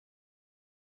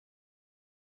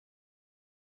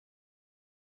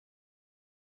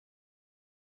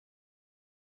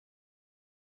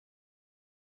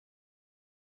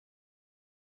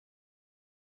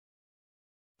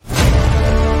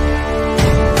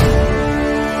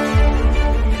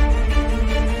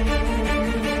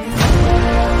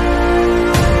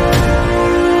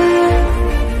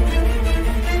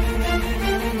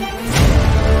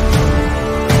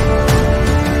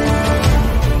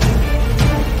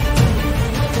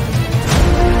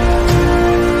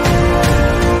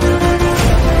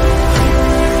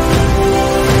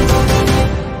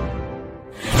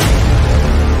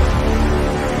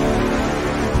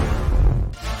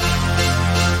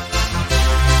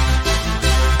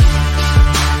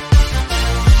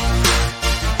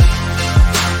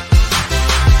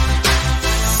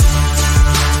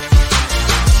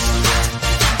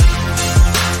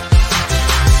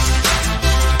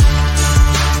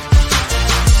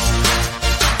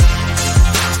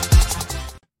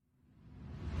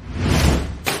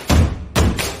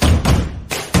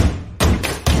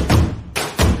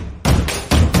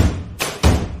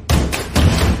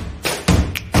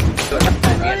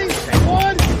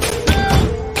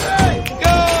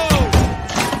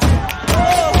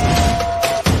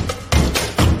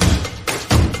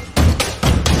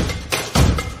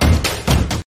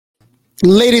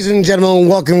Ladies and gentlemen,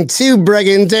 welcome to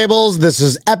Breaking Tables. This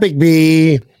is Epic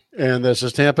B. And this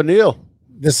is Tampa Neal.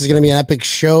 This is going to be an epic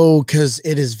show because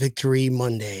it is Victory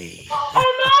Monday. Oh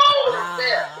no!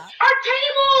 Our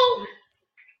table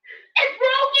is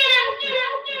broken!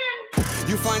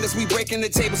 You find us, we breaking the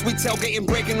tables, we tailgating,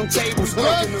 breaking them tables.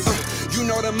 You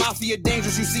know the mafia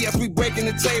dangerous, you see us, we breaking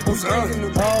the tables.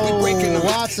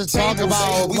 Lots to talk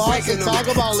about.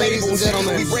 Ladies and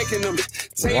gentlemen. We breaking them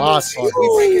tables. Lots. We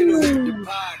breaking them. The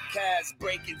podcast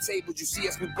breaking tables, you see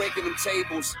us, we breaking them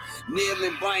tables. Neil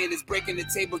and Brian is breaking the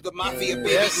tables. The mafia baby,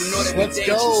 Yes, you know that we let's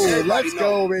dangerous. go. Everybody Let's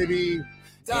know. go, baby.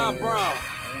 Don Brown.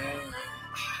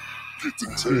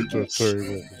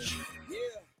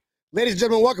 Ladies and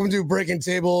gentlemen, welcome to Breaking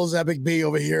Tables. Epic B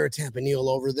over here, Tampa Neal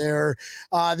over there.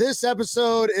 This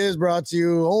episode is brought to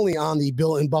you only on the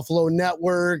Built in Buffalo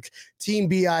Network, Team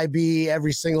BIB,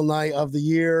 every single night of the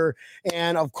year.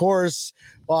 And of course,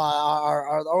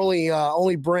 our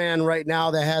only brand right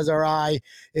now that has our eye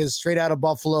is Straight Out of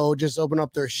Buffalo. Just opened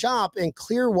up their shop in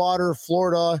Clearwater,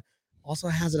 Florida. Also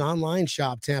has an online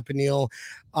shop, Tampa Neal.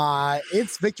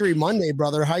 It's Victory Monday,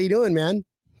 brother. How you doing, man?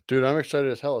 Dude, I'm excited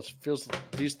as hell. It feels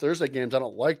these Thursday games I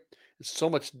don't like. It's so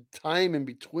much time in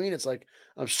between. It's like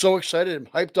I'm so excited. I'm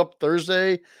hyped up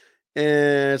Thursday,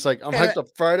 and it's like I'm hyped up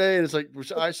Friday, and it's like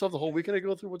I still have the whole weekend to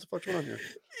go through. What the fuck's going on here?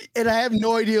 And I have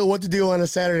no idea what to do on a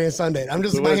Saturday and Sunday. I'm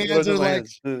just, my hands are like,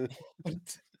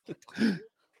 it's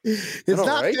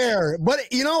not right? fair.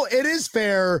 But, you know, it is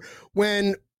fair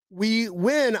when we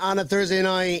win on a Thursday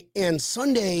night and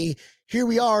Sunday, here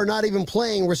we are not even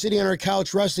playing. We're sitting on our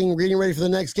couch, resting, getting ready for the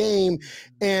next game.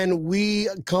 And we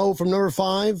go from number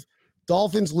 5.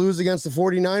 Dolphins lose against the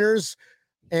 49ers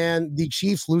and the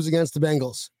Chiefs lose against the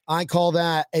Bengals. I call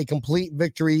that a complete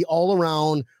victory all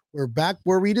around. We're back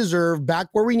where we deserve, back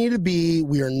where we need to be.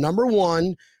 We are number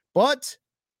 1, but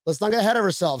let's not get ahead of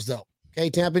ourselves though. Okay,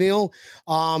 Tampa Neal.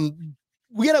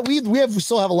 We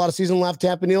still have a lot of season left,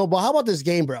 Tampa Neal, but how about this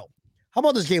game, bro? How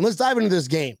about this game? Let's dive into this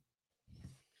game.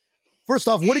 First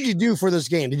off, what did you do for this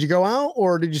game? Did you go out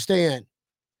or did you stay in?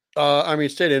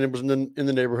 Stayed in. It was in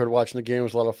the neighborhood watching the game. It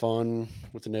was a lot of fun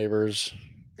with the neighbors,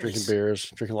 drinking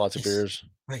lots of beers.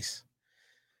 Nice.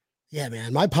 Yeah,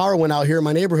 man. My power went out here in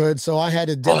my neighborhood, so I had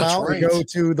to dip out and go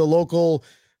to the local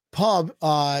pub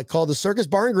called the Circus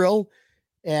Bar and Grill.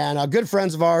 And good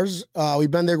friends of ours,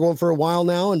 we've been there going for a while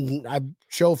now, and I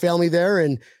show family there.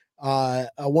 And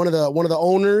one of the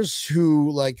owners who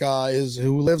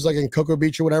lives like in Cocoa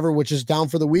Beach or whatever, which is down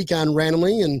for the weekend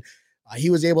randomly, and he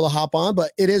was able to hop on.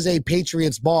 But it is a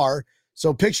Patriots bar,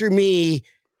 so picture me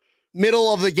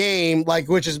middle of the game, like,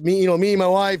 which is me, me and my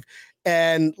wife,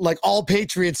 and like all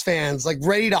Patriots fans, like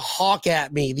ready to hawk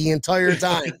at me the entire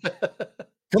time.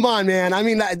 Come on, man. I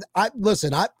mean, I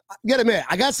listen, I gotta admit,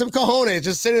 I got some cojones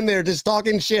just sitting there, just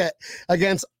talking shit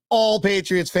against all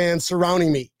Patriots fans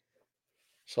surrounding me.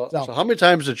 So how many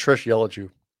times did Trish yell at you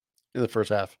in the first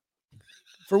half?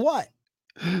 For what?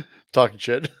 Talking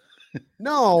shit.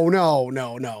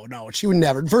 No. She would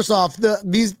never. First off,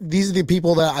 these are the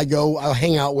people that I'll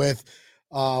hang out with,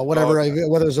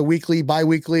 whether it's a weekly,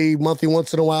 bi-weekly, monthly,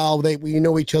 once in a while. We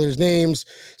know each other's names,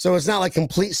 so it's not like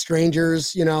complete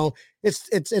strangers. It's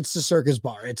the Circus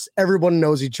Bar. It's everyone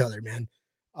knows each other, man.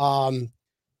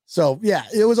 So yeah,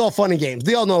 it was all fun and games.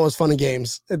 They all know it was fun and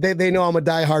games. They know I'm a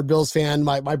diehard Bills fan.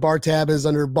 My bar tab is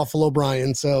under Buffalo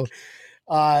Brian. So,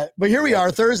 but here we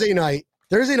are, Thursday night.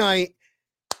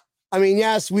 I mean,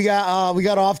 yes, we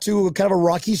got off to kind of a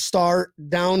rocky start,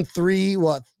 down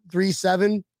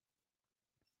 3-7.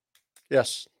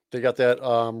 Yes, they got that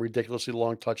ridiculously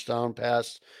long touchdown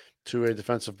pass to a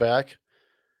defensive back,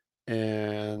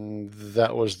 and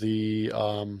that was the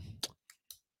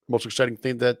most exciting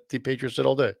thing that the Patriots did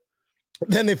all day.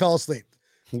 Then they fell asleep.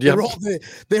 Yep.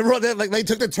 They rolled it, like they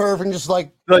took the turf and just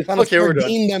kind of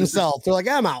redeemed themselves. They're like,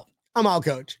 I'm out,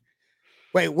 coach.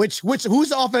 Wait, who's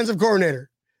the offensive coordinator?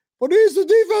 But he's the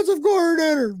defensive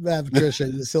coordinator. Patricia,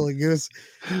 the silly goose.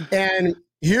 And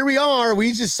here we are.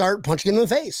 We just start punching in the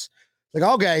face. Like,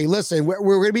 okay, listen, we're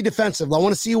going to be defensive. I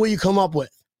want to see what you come up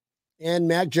with. And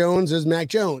Mac Jones is Mac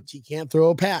Jones. He can't throw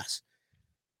a pass.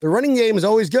 The running game is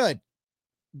always good.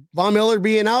 Von Miller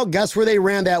being out, guess where they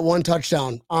ran that one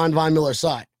touchdown on Von Miller's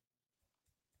side?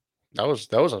 That was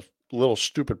a little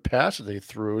stupid pass that they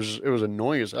threw. It was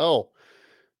annoying as hell.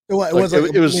 It was a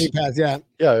mini pass, yeah.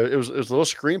 Yeah, it was a little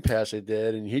screen pass they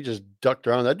did, and he just ducked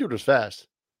around. That dude was fast.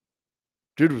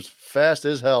 Dude was fast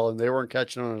as hell, and they weren't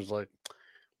catching him. I was like,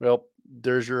 well,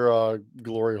 there's your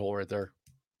glory hole right there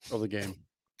of the game.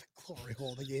 Glory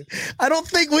hole of the game. I don't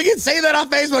think we can say that on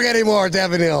Facebook anymore,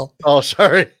 Tampa Neal. Oh,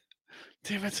 sorry.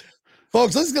 Damn it.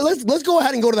 Folks, let's go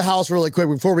ahead and go to the house really quick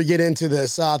before we get into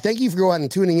this. Thank you for going ahead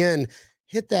and tuning in.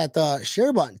 Hit that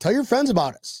share button. Tell your friends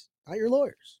about us. Not your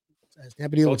lawyers.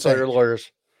 Don't tell your lawyers.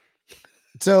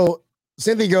 So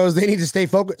Cynthia goes, they need to stay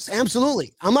focused.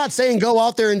 Absolutely. I'm not saying go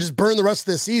out there and just burn the rest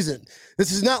of the season.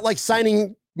 This is not like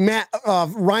signing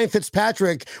Ryan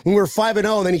Fitzpatrick when we were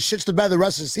 5-0 and then he shits the bed the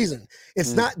rest of the season.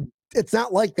 It's not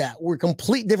like that. We're a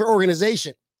complete different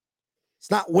organization.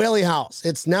 It's not Whaley House.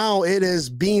 It is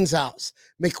Beans House.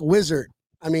 McWizard.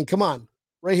 I mean, come on.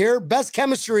 Right here, best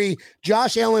chemistry,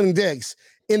 Josh Allen and Diggs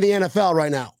in the NFL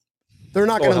right now. They're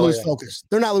not going to lose focus.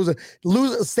 They're not losing.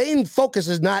 Staying focused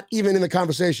is not even in the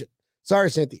conversation.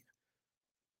 Sorry, Cynthia.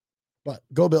 But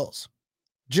go Bills.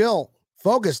 Jill,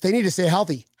 focus. They need to stay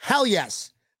healthy. Hell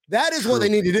yes. That is what they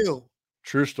need to do.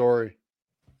 True story.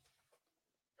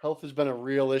 Health has been a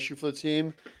real issue for the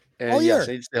team. And all yes,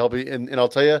 they need to stay healthy. And I'll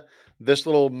tell you, this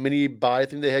little mini bye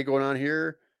thing they had going on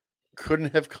here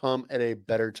couldn't have come at a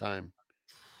better time.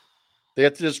 They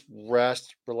have to just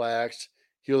rest, relax,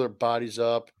 heal their bodies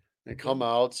up, and come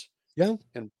out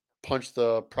and punch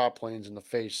the prop planes in the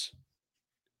face.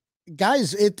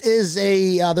 Guys, it is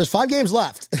there's 5 games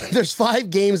left. There's 5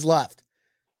 games left.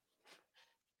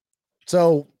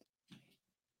 So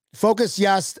focus,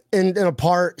 yes, and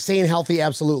apart, staying healthy,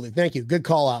 absolutely. Thank you. Good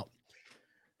call out.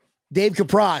 Dave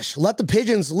Kaprosh, let the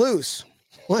pigeons loose.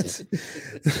 What?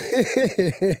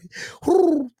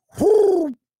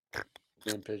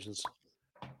 Damn pigeons.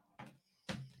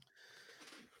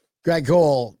 Greg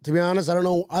Cole, to be honest, I don't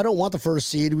know. I don't want the first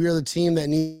seed. We are the team that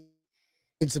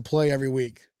needs to play every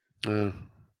week. I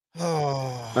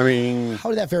mean, how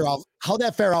did that fare out? How did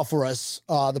that fare out for us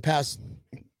the past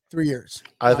 3 years?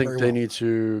 I think they need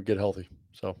to get healthy.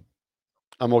 So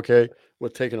I'm okay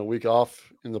with taking a week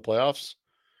off in the playoffs.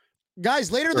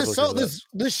 Guys, later this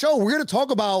show, we're going to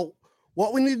talk about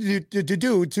what we need to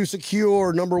do to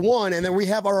secure number 1, and then we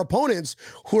have our opponents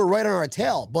who are right on our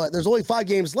tail. But there's only 5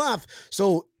 games left,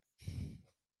 so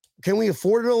can we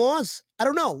afford a loss? I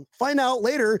don't know. Find out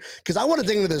later, because I want to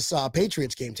dig into this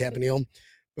Patriots game, Tampanil.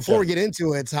 Before we get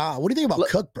into it, what do you think about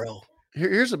Cook, bro?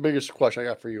 Here's the biggest question I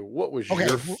got for you. What was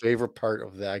your favorite part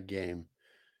of that game?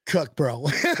 Cook, bro.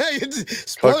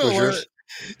 Spoiler alert.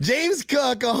 James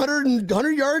Cook, 100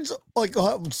 yards, like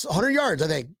 100 yards, I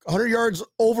think. 100 yards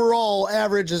overall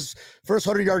average is first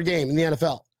 100-yard game in the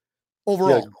NFL.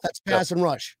 Overall, that's pass and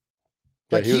rush.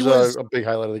 Like he was a big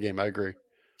highlight of the game. I agree.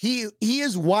 He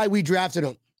is why we drafted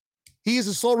him. He is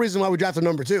the sole reason why we drafted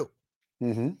number 2.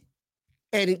 Mm-hmm.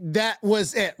 And that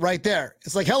was it right there.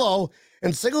 It's like, hello.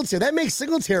 And Singletary, that makes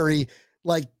Singletary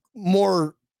like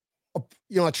more,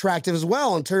 attractive as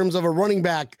well in terms of a running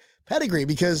back pedigree,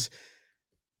 because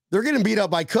they're getting beat up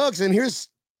by Cooks, and here's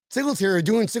Singletary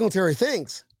doing Singletary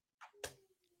things.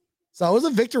 So it was a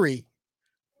victory.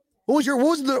 What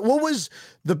was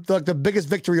the biggest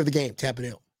victory of the game,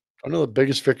 Tampanil? I know the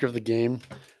biggest victory of the game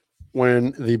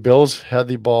when the Bills had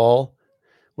the ball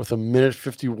with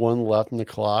 1:51 left in the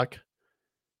clock,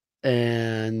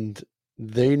 and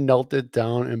they knelt it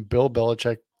down, and Bill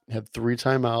Belichick had 3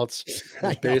 timeouts.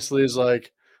 It basically is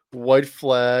like, white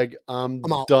flag. I'm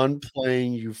done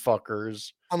playing, you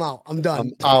fuckers. I'm out. I'm done.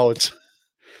 I'm out.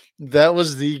 That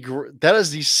is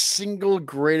the single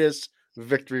greatest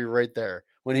victory right there.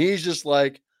 When he's just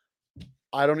like,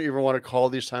 I don't even want to call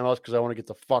these timeouts because I want to get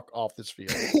the fuck off this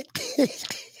field.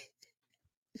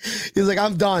 He's like,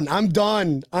 I'm done. I'm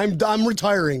done. I'm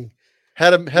retiring.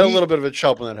 Had a little bit of a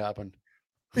chub when that happened.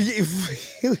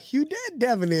 You did,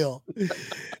 Devonil.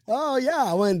 Oh yeah,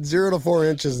 I went 0 to 4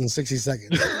 inches in 60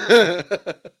 seconds.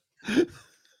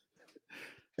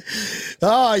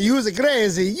 Oh, you was a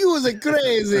crazy. You was a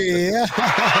crazy.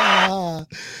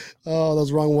 Oh,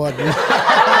 that's wrong one.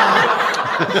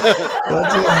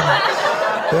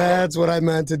 That's what I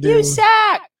meant to do. You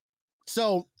suck.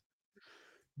 So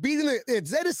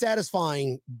that is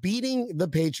satisfying. Beating the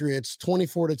Patriots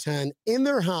 24-10 in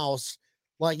their house,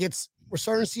 like we're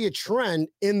starting to see a trend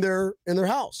in their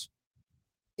house.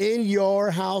 In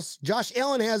your house, Josh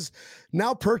Allen has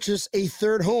now purchased a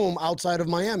 3rd home outside of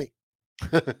Miami.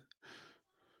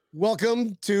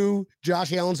 Welcome to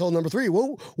Josh Allen's home number 3.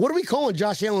 What are we calling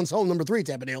Josh Allen's home number 3,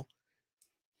 Tampanil?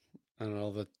 I don't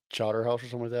know, the Chowder House or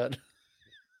something like that.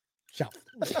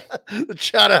 The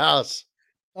Chowder House.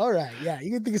 All right, yeah,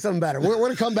 you can think of something better. We're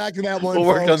going to come back to that one. We'll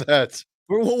work on that.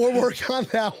 We'll work on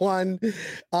that one.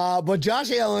 But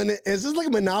Josh Allen is like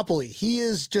a monopoly. He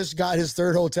has just got his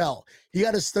 3rd hotel. He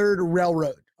got his 3rd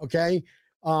railroad. Okay.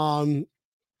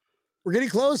 We're getting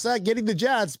close at getting the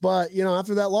Jets, but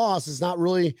after that loss, it's not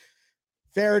really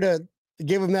fair to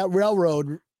give him that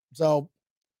railroad. So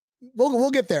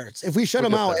we'll get there. If we shut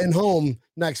them out and home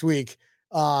next week,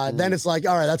 then it's like,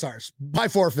 all right, that's ours by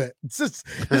forfeit. It's just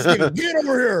get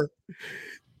over here.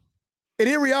 And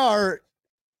here we are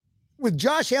with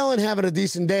Josh Allen having a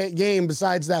decent game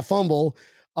besides that fumble,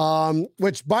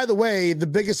 which, by the way, the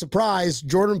biggest surprise,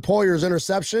 Jordan Poyer's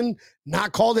interception,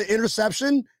 not called an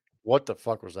interception. What the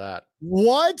fuck was that?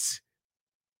 What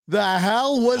the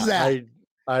hell was that?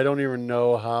 I don't even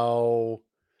know how.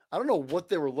 I don't know what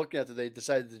they were looking at that they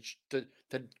decided to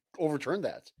overturn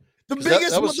that. The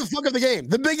biggest what the fuck of the game.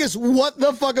 The biggest what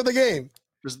the fuck of the game.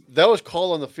 That was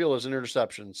called on the field as an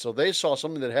interception. So they saw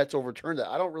something that had to overturn that.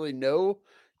 I don't really know.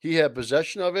 He had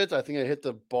possession of it. I think I hit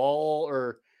the ball,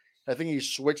 or I think he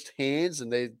switched hands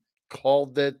and they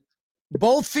called that.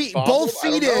 Both feet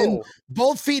in.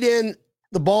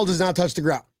 The ball does not touch the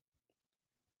ground.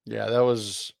 Yeah, that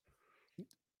was.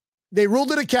 They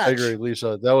ruled it a catch. I agree,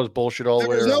 Lisa. That was bullshit all the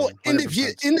way around. There's no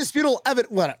indisputable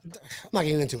evidence. I'm not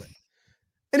getting into it.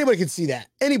 Anybody can see that.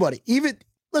 Anybody. Even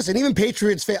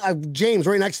Patriots fan. James,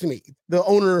 right next to me, the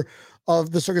owner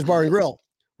of the Circus Bar and Grill,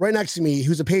 right next to me,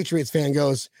 who's a Patriots fan,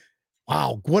 goes,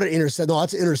 wow, what an interception. No,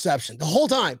 that's an interception. The whole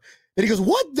time. And he goes,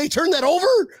 what? They turned that over?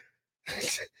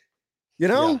 You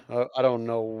know? Yeah, I don't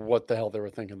know what the hell they were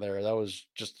thinking there. That was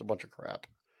just a bunch of crap.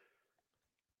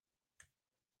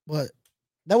 But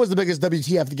that was the biggest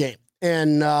WTF of the game.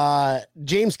 And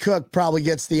James Cook probably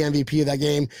gets the MVP of that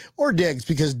game, or Diggs,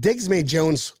 because Diggs made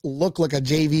Jones look like a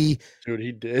JV. Dude,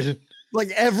 he did.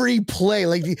 Like every play.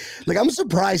 Like I'm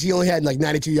surprised he only had like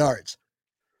 92 yards.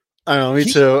 I know, me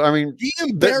too. I mean, he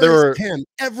embarrassed him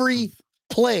every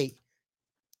play.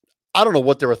 I don't know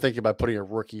what they were thinking about putting a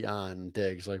rookie on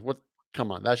Diggs. Like, what?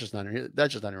 Come on, that's just not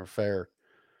even fair.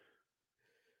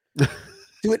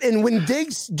 Dude, and when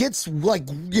Diggs gets like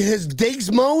his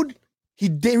Diggs mode, he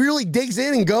really digs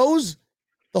in and goes,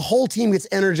 the whole team gets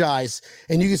energized.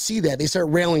 And you can see that. They start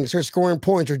railing, start scoring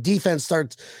points, or defense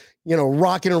starts,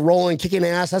 rocking and rolling, kicking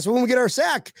ass. That's when we get our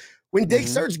sack. When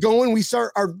Diggs starts going, we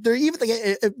start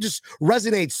it just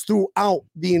resonates throughout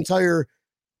the entire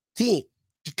team.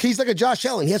 He's like a Josh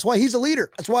Allen. That's why he's a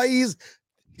leader. That's why he's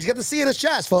got the C in his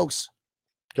chest, folks.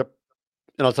 Yep.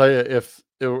 And I'll tell you, if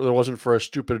there wasn't for a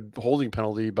stupid holding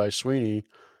penalty by Sweeney,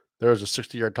 there was a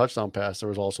 60-yard touchdown pass that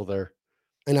was also there.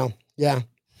 I know. Yeah.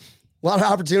 A lot of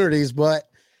opportunities, but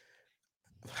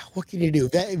what can you do?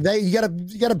 You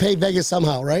gotta pay Vegas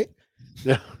somehow, right?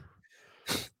 Yeah.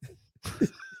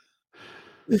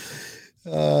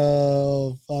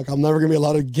 Oh, fuck. I'm never gonna be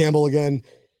allowed to gamble again.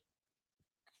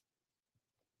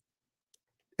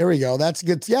 There we go. That's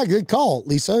good. Yeah, good call,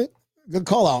 Lisa. Good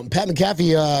call out. Pat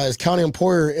McAfee is counting on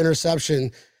Poyer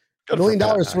interception. $1 million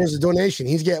towards the donation.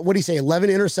 He's what do you say? 11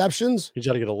 interceptions? He's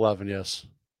got to get 11, yes.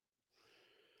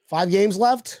 5 games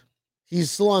left.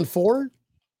 He's still on 4.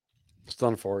 Still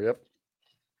on 4, yep.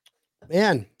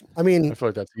 Man, I mean, I feel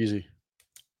like that's easy.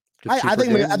 I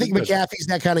think McAfee's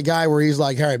that kind of guy where he's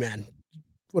like, all right, man,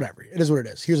 whatever. It is what it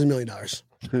is. Here's $1 million.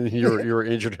 you were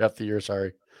injured half the year.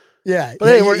 Sorry. Yeah, but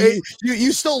hey,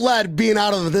 you still led being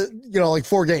out of the like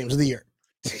 4 games of the year.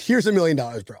 Here's $1 million,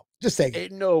 bro. Just take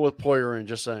it. 8-0 with Poyer in.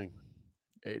 Just saying,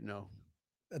 8-0.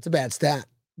 That's a bad stat.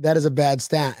 That is a bad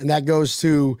stat, and that goes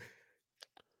to,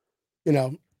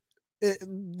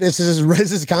 this is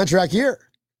his contract year.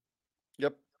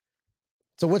 Yep.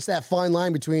 So what's that fine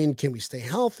line between can we stay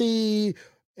healthy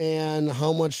and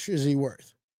how much is he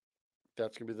worth?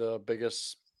 That's gonna be the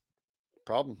biggest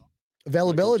problem.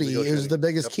 Availability is the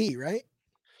biggest key, right?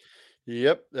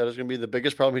 Yep, that is going to be the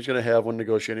biggest problem he's going to have when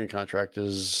negotiating a contract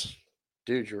is,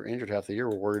 dude, you're injured half the year.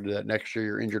 We're worried that next year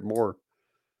you're injured more.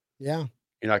 Yeah.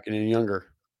 You're not getting any younger.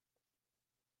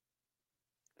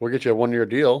 We'll get you a 1-year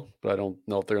deal, but I don't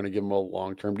know if they're going to give him a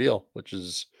long-term deal, which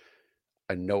is,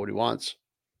 I know what he wants.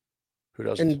 Who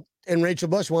doesn't? And Rachel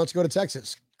Bush wants to go to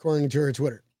Texas, according to her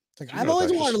Twitter. It's like, I've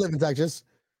always wanted to live in Texas.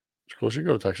 Of course you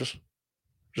go to Texas.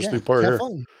 Just leave Poyer here.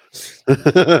 Fun.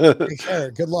 Take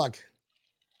care. Good luck.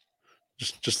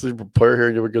 Just leave Poyer here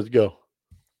and you'll be good to go.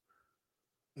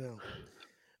 Yeah.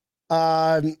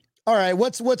 All right.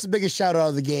 What's the biggest shout out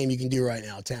of the game you can do right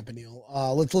now, Tampa Neil?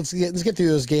 Let's get through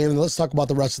this game and let's talk about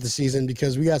the rest of the season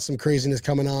because we got some craziness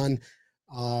coming on.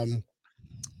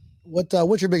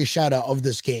 What's your biggest shout out of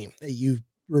this game that you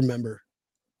remember?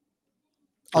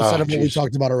 Outside of what we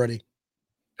talked about already.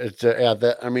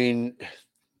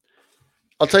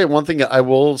 I'll tell you one thing. I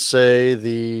will say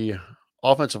the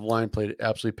offensive line played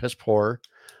absolutely piss poor.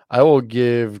 I will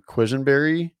give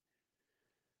Quisenberry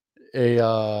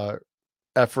a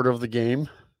effort of the game.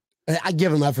 I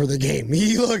give him effort of the game.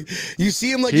 You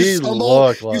see him just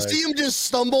stumble. You see him just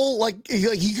stumble like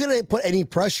he couldn't put any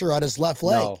pressure on his left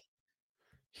leg. No.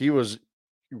 He was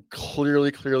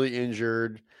clearly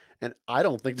injured, and I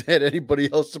don't think they had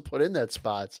anybody else to put in that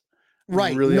spot.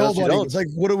 Right. Really, nobody. It's like,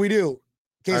 what do we do?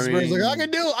 Casey Burns like, I can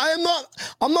do.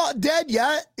 I'm not dead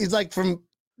yet. He's like from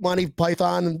Monty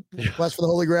Python and Quest for the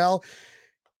Holy Grail.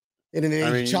 And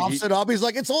then he chops it up. He's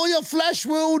like, it's only a flesh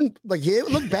wound. Like, it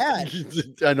looked bad.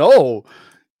 I know.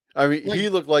 I mean, he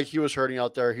looked like he was hurting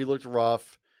out there. He looked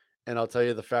rough. And I'll tell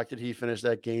you, the fact that he finished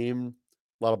that game,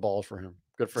 a lot of balls for him.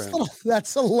 Good for him.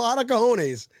 That's a lot of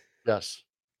cojones. Yes.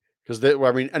 Because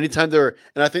anytime they're,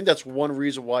 and I think that's one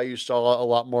reason why you saw a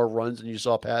lot more runs than you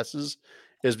saw passes,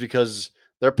 is because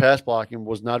their pass blocking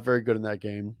was not very good in that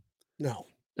game. No.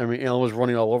 I mean, Allen was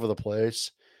running all over the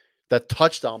place. That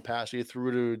touchdown pass he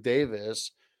threw to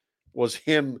Davis was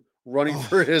him running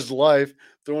for his life,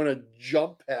 throwing a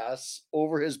jump pass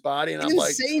over his body. And I'm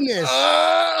like, insaneness.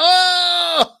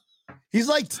 He's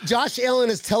like, Josh Allen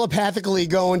is telepathically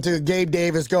going to Gabe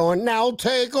Davis going, now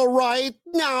take a right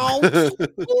now.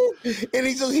 And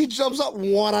he jumps up.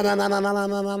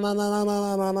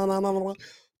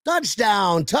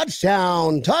 Touchdown.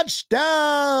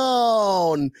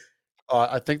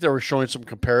 I think they were showing some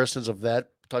comparisons of that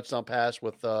touchdown pass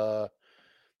with the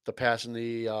pass in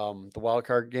the wild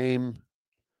card game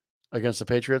against the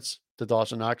Patriots to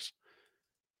Dawson Knox.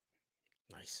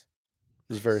 Nice.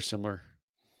 It was very similar.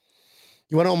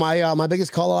 You want to know my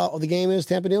biggest call out of the game is,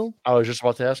 Tampa Neal? I was just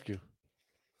about to ask you.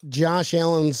 Josh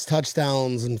Allen's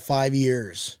touchdowns in 5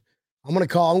 years.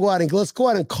 Let's go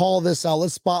ahead and call this out.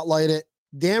 Let's spotlight it.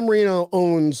 Dan Marino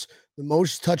owns the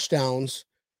most touchdowns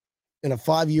in a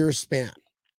 5-year span.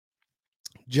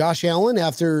 Josh Allen,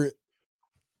 after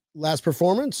last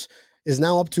performance, is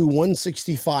now up to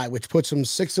 165, which puts him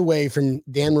 6 away from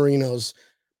Dan Marino's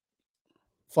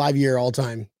 5-year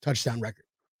all-time touchdown record.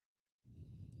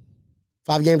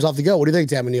 5 games off to go. What do you think,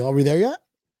 Tampa Neal? Are we there yet?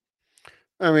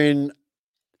 I mean,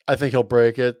 I think he'll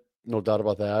break it. No doubt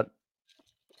about that.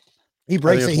 He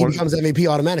breaks it, he becomes MVP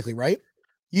automatically, right?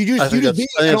 You just beat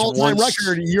an all-time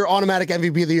record, you're automatic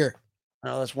MVP of the year.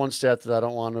 Well, that's one stat that I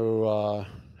don't want to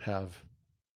have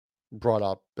brought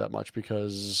up that much,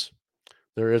 because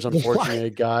there is unfortunately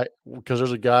there's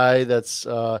a guy that's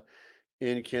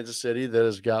in Kansas City that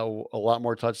has got a lot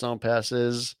more touchdown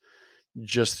passes,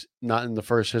 just not in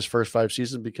his first 5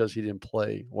 seasons, because he didn't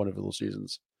play one of those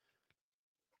seasons.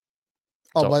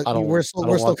 Oh, so but we're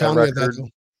still counting at that.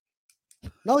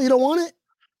 No, you don't want it?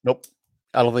 Nope.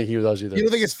 I don't think he does either. You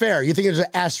don't think it's fair? You think there's an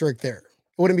asterisk there?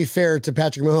 It wouldn't be fair to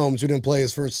Patrick Mahomes, who didn't play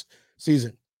his first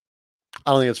season.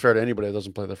 I don't think it's fair to anybody that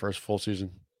doesn't play their first full season.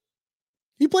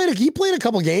 He played a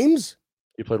couple games.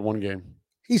 He played 1 game.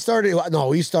 He started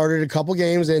a couple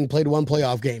games and played 1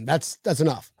 playoff game. That's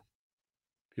enough.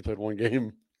 He played 1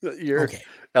 game that year. Okay.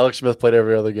 Alex Smith played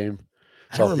every other game.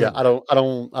 So I don't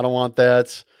want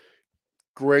that.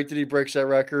 Great that he breaks that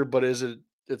record, but it's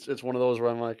one of those where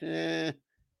I'm like, eh.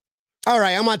 All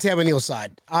right, I'm on Tampa Neal's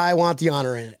side. I want the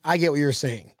honor in it. I get what you're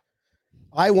saying.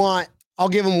 I'll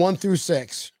give him 1 through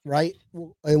 6, right?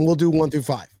 And we'll do 1 through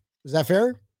 5. Is that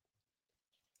fair?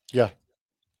 Yeah.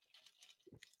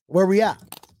 Where are we at?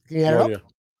 Can you add it up? Yeah.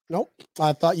 Nope.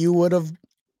 I thought you would have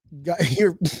got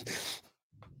your.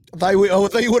 I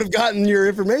thought you would have gotten your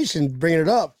information bringing it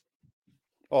up.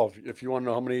 Oh, if you want to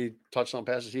know how many touchdown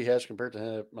passes he has compared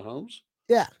to Mahomes?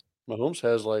 Yeah. Mahomes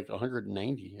has like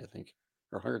 190, I think,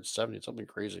 or 170, something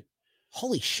crazy.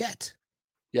 Holy shit.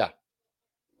 Yeah.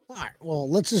 All right. Well,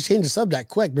 let's just change the subject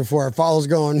quick before our followers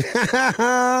going,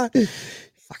 fucking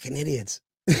idiots.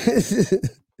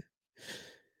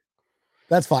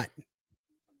 That's fine.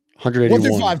 181. 1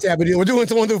 through 5, Tabby. We're doing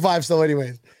 1 through 5 still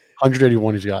anyways.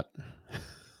 181 he's got.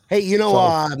 Hey,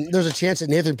 there's a chance that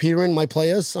Nathan Peterman might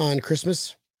play us on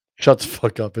Christmas. Shut the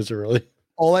fuck up. Is it really?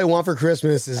 All I want for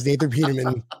Christmas is Nathan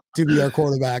Peterman to be our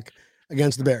quarterback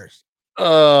against the Bears.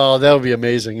 Oh, that would be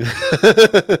amazing.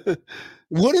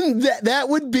 Wouldn't that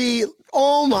would be,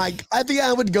 oh my, I think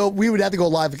we would have to go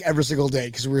live like every single day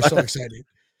because we're so excited.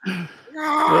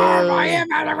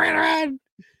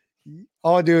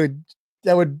 Oh, dude,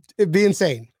 it'd be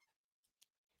insane.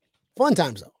 Fun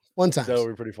times though. That would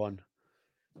be pretty fun.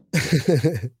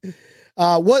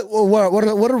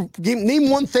 Name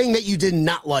one thing that you did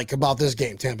not like about this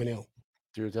game, Tampa Neal.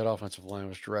 Dude, that offensive line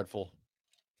was dreadful.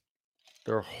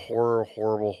 They're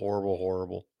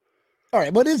horrible. All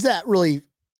right, but is that really?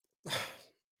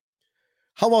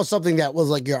 How about something that was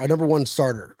like a number 1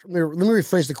 starter? Let me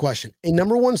rephrase the question. A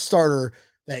number 1 starter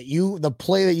the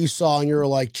play that you saw and you're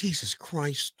like, Jesus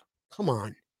Christ, come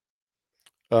on.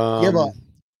 Give up.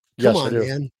 Yes, come on, I do.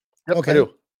 Man. Yep, okay. I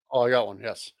do. Oh, I got one.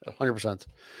 Yes, 100%.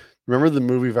 Remember the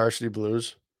movie Varsity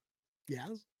Blues? Yeah.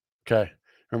 Okay.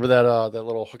 Remember that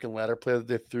little hook and ladder play that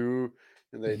they threw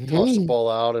and they toss the Mhm. ball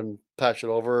out and patch it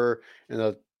over, and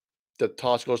the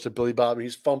toss goes to Billy Bob, and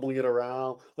he's fumbling it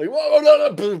around like whoa,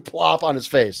 no, boom, plop on his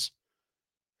face.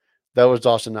 That was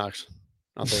Dawson Knox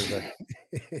on Thursday.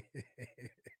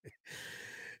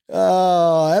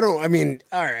 I mean,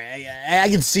 all right, I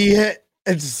can see it.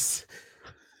 It's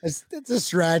a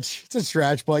stretch. It's a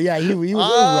stretch, but yeah, he was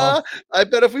rough. I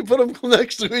bet if we put them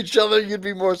next to each other, you'd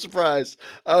be more surprised.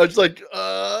 I was like,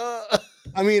 I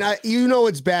mean,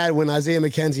 it's bad when Isaiah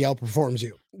McKenzie outperforms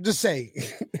you. Just say.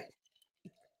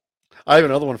 I have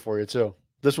another one for you too.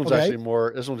 This one's Okay. actually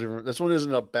more. This one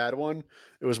isn't a bad one.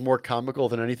 It was more comical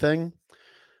than anything.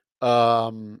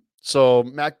 So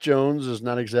Mac Jones is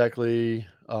not exactly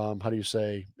how do you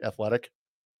say athletic?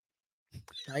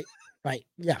 Right.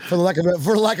 Yeah. For lack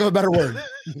of a better word,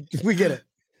 we get it.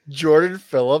 Jordan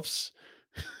Phillips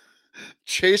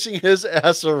chasing his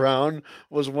ass around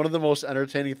was one of the most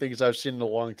entertaining things I've seen in a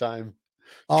long time.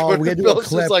 Oh, Jordan we get to a Phillips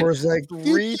clip is like where it's like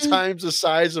 3 times the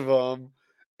size of him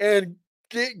and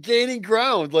gaining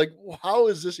ground. Like, how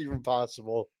is this even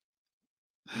possible?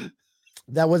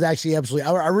 That was actually absolutely.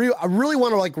 I really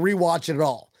want to like rewatch it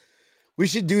all. We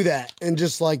should do that and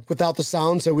just like without the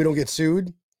sound so we don't get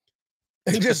sued.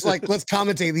 And just like let's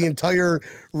commentate the entire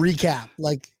recap.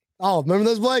 Like, oh, remember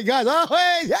those Blake guys? Oh,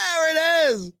 hey, there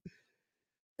it is.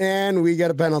 And we get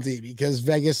a penalty because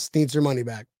Vegas needs their money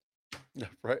back. Yeah,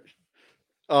 right.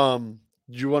 Do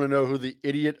you want to know who the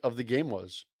idiot of the game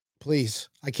was? Please,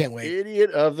 I can't wait.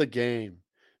 Idiot of the game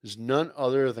is none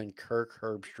other than Kirk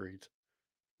Herbstreit.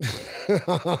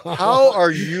 How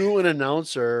are you an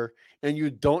announcer and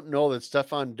you don't know that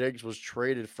Stephon Diggs was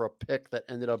traded for a pick that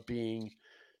ended up being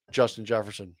Justin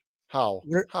Jefferson? How?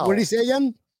 What did he say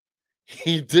again?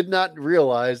 He did not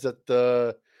realize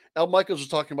that Al Michaels was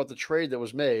talking about the trade that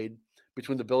was made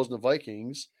between the Bills and the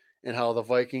Vikings and how the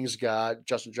Vikings got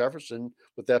Justin Jefferson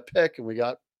with that pick and we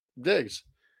got Diggs.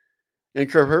 And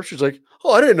Kirk Herbstreit's like,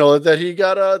 oh, I didn't know that he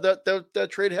got that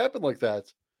trade happened like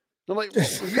that. And I'm like,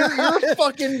 you're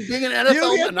fucking being an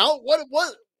NFL now.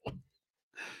 What?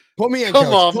 Put me in. Come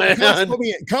Coach. on, man. Coach, put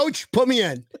me in. Coach, put me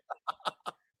in.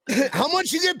 How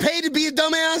much you get paid to be a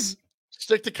dumbass?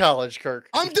 Stick to college, Kirk.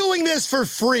 I'm doing this for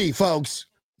free, folks.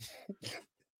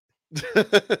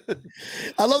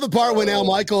 I love the part when Al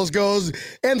Michaels goes,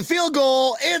 and the field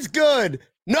goal, it's good.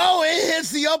 No, it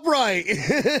hits the upright.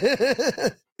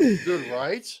 Dude,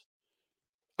 right?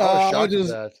 I was shocked at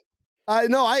that. I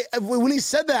know. When he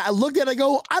said that, I looked at it, I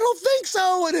go, I don't think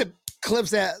so. And it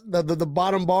clips at the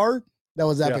bottom bar. That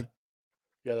was epic.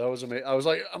 Yeah, that was amazing.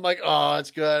 I'm like, oh,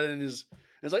 it's good. And it's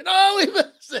like, no, we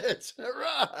missed it.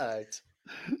 Right.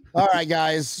 All right,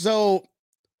 guys. So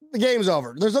the game's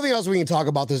over. There's nothing else we can talk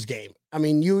about this game. I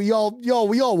mean, we all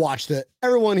watched it.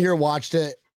 Everyone here watched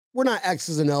it. We're not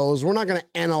X's and O's. We're not going to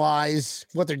analyze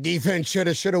what their defense should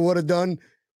have, would have done.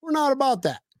 We're not about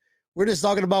that. We're just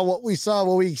talking about what we saw,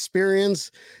 what we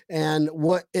experienced, and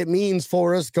what it means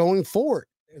for us going forward.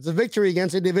 It's a victory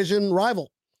against a division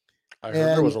rival. I heard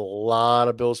there was a lot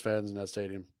of Bills fans in that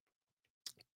stadium.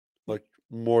 Like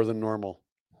more than normal.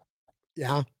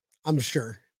 Yeah, I'm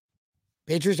sure.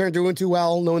 Patriots aren't doing too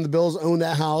well, knowing the Bills own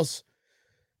that house.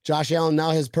 Josh Allen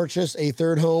now has purchased a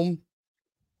third home.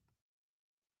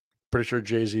 Pretty sure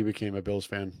Jay-Z became a Bills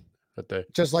fan that day.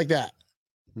 Just like that.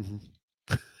 Mm-hmm.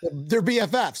 They're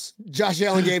BFFs. Josh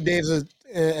Allen, Gabe Davis,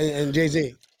 and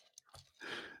Jay-Z.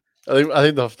 I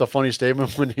think the funny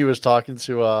statement when he was talking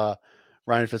to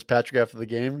Ryan Fitzpatrick after the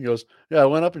game, he goes, yeah, I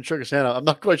went up and shook his hand. I'm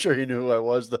not quite sure he knew who I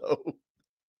was, though.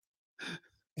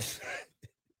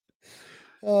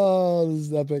 Oh, this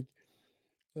is epic.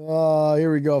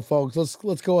 Here we go, folks.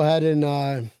 Let's go ahead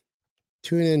and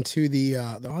tune into the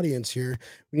audience here.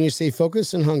 We need to stay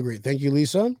focused and hungry. Thank you,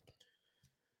 Lisa.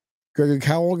 Gregory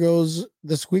Cowell goes,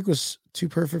 this week was too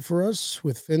perfect for us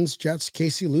with Finn's Jets,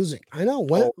 Casey losing. I know.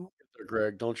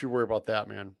 Greg, don't you worry about that,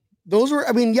 man. Those were,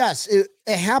 I mean, yes, it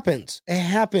happens. It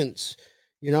happens.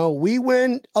 You know, we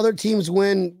win, other teams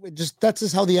win. That's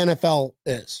just how the NFL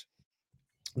is.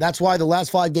 That's why the last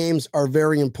 5 games are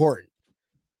very important.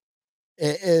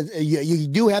 You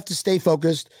do have to stay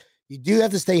focused. You do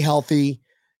have to stay healthy,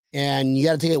 and you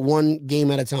got to take it one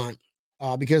game at a time.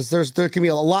 Because there can be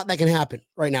a lot that can happen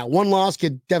right now. One loss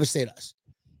could devastate us.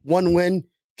 One win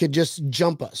could just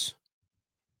jump us.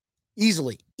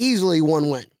 Easily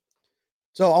one win.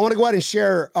 So I want to go ahead and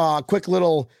share a quick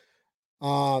little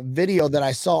video that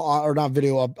I saw, or not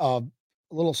video, a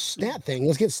little stat thing.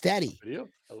 Let's get statty. Video?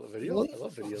 I love video. I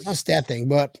love videos. Not a stat thing,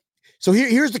 but so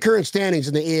here's the current standings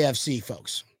in the AFC,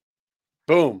 folks.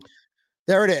 Boom.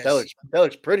 There it is. That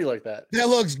looks pretty like that. That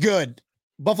looks good.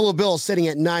 Buffalo Bills sitting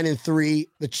at 9-3.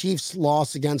 The Chiefs'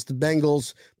 loss against the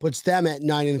Bengals puts them at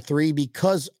 9-3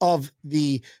 because of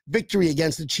the victory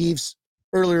against the Chiefs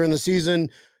earlier in the season.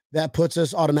 That puts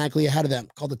us automatically ahead of them,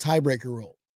 called the tiebreaker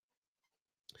rule.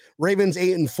 Ravens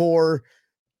 8-4.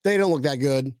 They don't look that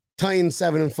good. Titans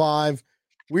 7-5.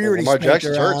 We already Lamar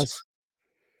Jackson's hurt.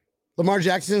 Lamar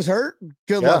Jackson's hurt.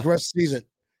 Good luck the rest of the season.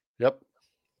 Yep.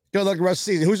 Good luck the rest of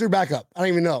the season. Who's your backup? I don't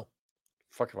even know.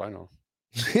 Fuck if I know.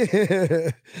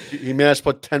 He managed to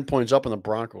put 10 points up in the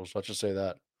Broncos. Let's just say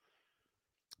that.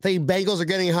 The Bengals are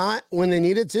getting hot when they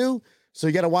need it to, so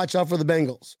you got to watch out for the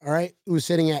Bengals. All right, who's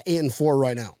sitting at 8-4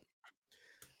 right now.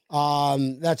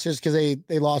 That's just because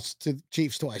they lost to the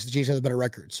Chiefs twice. The Chiefs have a better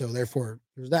record, so therefore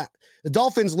there's that. The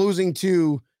Dolphins losing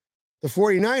to the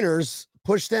 49ers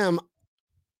pushed them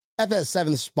at that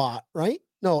 7th spot, right?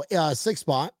 No, 6th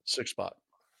spot. 6th spot.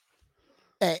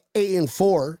 At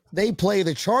 8-4. They play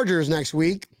the Chargers next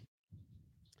week.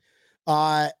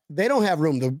 They don't have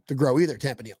room to grow either,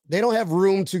 Tampa Neal. They don't have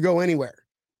room to go anywhere.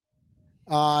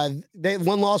 One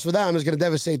loss for them is going to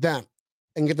devastate them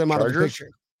and get them out of the picture.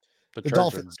 The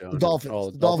Dolphins. The Dolphins.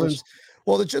 Oh, the Dolphins.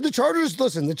 Well, the Chargers,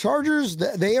 listen, the Chargers,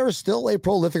 they are still a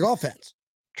prolific offense.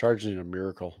 Chargers need a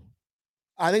miracle.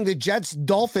 I think the Jets,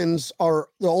 Dolphins are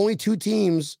the only two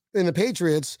teams in the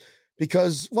Patriots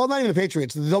because, well, not even the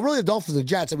Patriots. Really, the Dolphins and the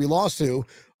Jets that we lost to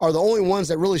are the only ones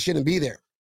that really shouldn't be there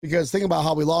because think about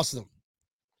how we lost to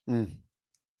them.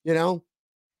 You know?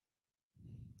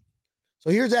 So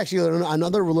here's actually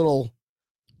another little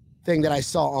thing that I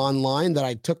saw online that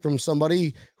I took from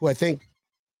somebody who I think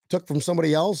took from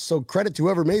somebody else. So credit to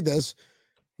whoever made this.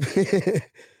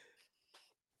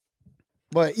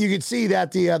 But you could see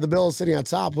that the Bills sitting on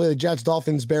top with the Jets,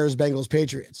 Dolphins, Bears, Bengals,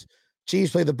 Patriots.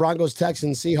 Chiefs play the Broncos,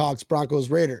 Texans, Seahawks, Broncos,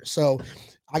 Raiders. So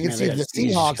I can see the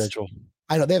Seahawks.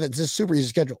 I know it's a super easy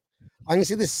schedule. I can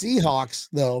see the Seahawks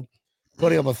though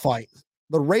putting up a fight.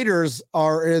 The Raiders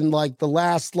are in like the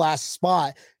last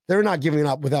spot. They're not giving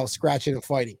up without scratching and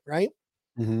fighting, right?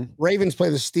 Mm-hmm. Ravens play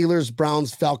the Steelers,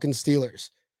 Browns, Falcons, Steelers,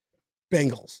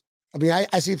 Bengals. I mean,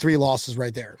 I see 3 losses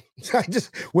right there.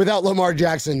 Without Lamar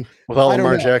Jackson. Without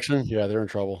Lamar Jackson, yeah, they're in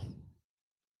trouble.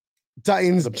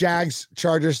 Titans, Jags,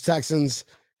 Chargers, Texans,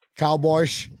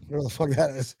 Cowboys, whatever the fuck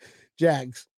that is.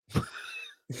 Jags.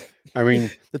 I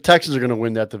mean, the Texans are going to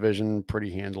win that division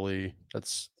pretty handily.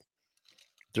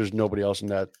 There's nobody else in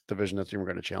that division that's even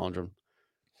going to challenge them.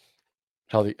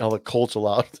 How the Colts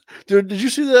allowed. Dude, did you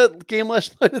see that game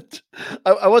last night?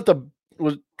 I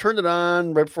turned it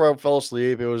on right before I fell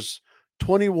asleep. It was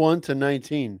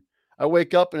 21-19. I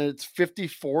wake up and it's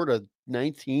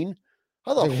 54-19.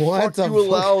 How the fuck do you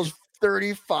allow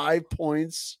 35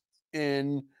 points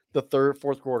in the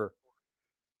fourth quarter?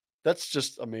 That's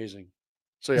just amazing.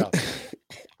 So yeah,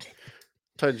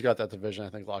 Titans got that division, I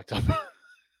think, locked up.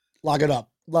 Lock it up,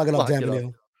 Tampa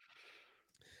Neal.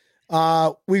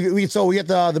 We get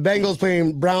the Bengals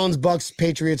playing Browns, Bucks,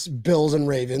 Patriots, Bills, and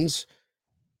Ravens.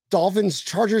 Dolphins,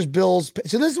 Chargers, Bills.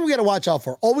 So this is what we got to watch out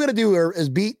for. All we got to do is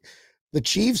beat the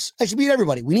Chiefs. Actually, beat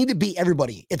everybody. We need to beat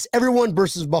everybody. It's everyone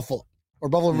versus Buffalo, or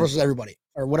Buffalo versus everybody,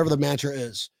 or whatever the mantra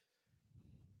is,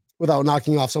 without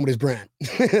knocking off somebody's brand.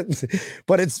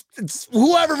 But it's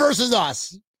whoever versus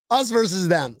us versus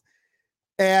them.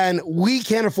 And we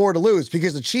can't afford to lose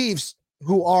because the Chiefs,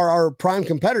 who are our prime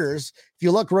competitors, if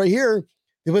you look right here,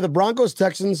 they play the Broncos,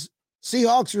 Texans,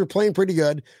 Seahawks, who are playing pretty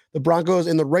good, the Broncos,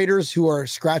 and the Raiders, who are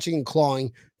scratching and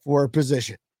clawing for a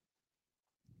position.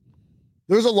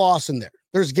 There's a loss in there.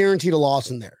 There's guaranteed a loss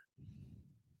in there.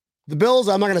 The Bills,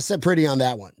 I'm not going to sit pretty on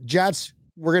that one. Jets,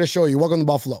 we're going to show you. Welcome to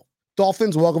Buffalo.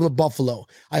 Dolphins, welcome to Buffalo.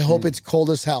 I hope it's cold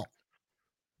as hell.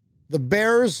 The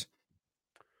Bears,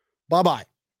 bye-bye.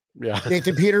 Yeah.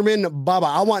 Nathan Peterman, bye-bye.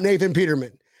 I want Nathan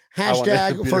Peterman.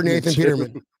 Hashtag for Nathan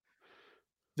Peterman.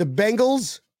 The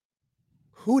Bengals,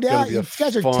 who down? You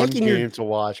guys are taking your game to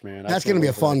watch, man. That's going to be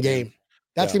a fun game.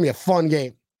 That's going to be a fun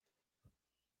game.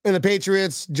 And the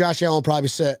Patriots, Josh Allen probably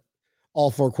sit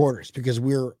all 4 quarters because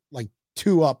we're like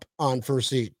 2 up on first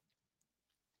seed.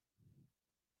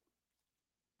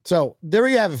 So there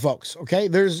you have it, folks. Okay,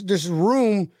 there's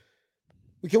room.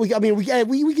 We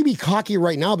can be cocky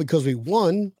right now because we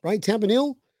won, right, Tampa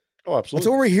Neal? Oh, absolutely. That's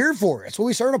what we're here for. That's what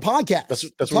we started a podcast.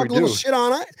 That's talk what we do. A little shit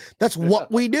on it. That's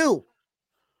what we do.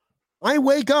 I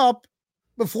wake up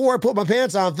before I put my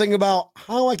pants on thinking about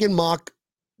how I can mock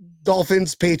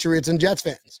Dolphins, Patriots, and Jets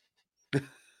fans.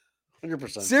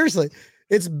 100%. Seriously,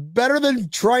 it's better than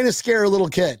trying to scare a little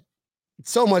kid. It's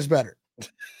so much better.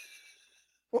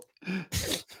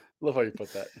 Love how you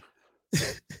put that.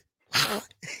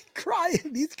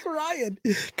 Crying. He's crying.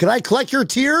 Can I collect your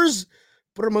tears?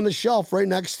 Put them on the shelf right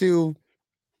next to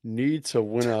Need to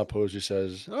win out, Posey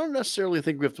says. I don't necessarily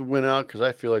think we have to win out because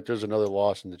I feel like there's another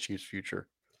loss in the Chiefs' future.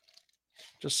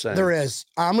 Just saying. There is.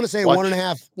 I'm going to say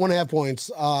 1.5 points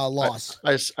loss.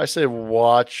 I say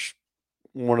watch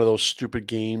one of those stupid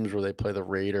games where they play the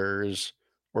Raiders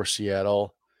or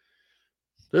Seattle.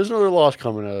 There's another loss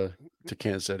coming to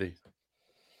Kansas City.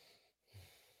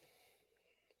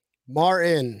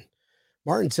 Martin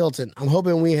Tilton. I'm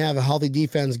hoping we have a healthy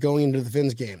defense going into the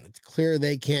Finns game. It's clear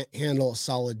they can't handle a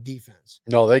solid defense.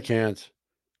 No, they can't.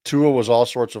 Tua was all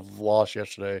sorts of loss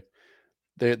yesterday.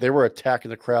 They were attacking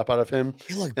the crap out of him.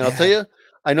 And bad. I'll tell you,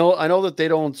 I know that they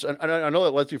don't. I know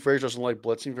that Leslie Frazier doesn't like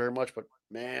blitzing very much, but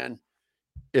man,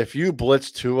 if you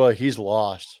blitz Tua, he's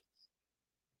lost.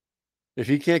 If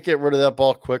he can't get rid of that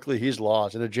ball quickly, he's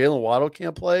lost. And if Jalen Waddle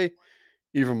can't play,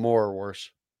 even more or worse.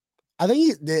 I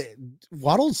think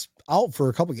Waddle's out for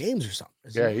a couple games or something.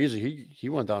 Yeah, he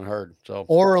went down hard. So,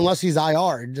 or unless he's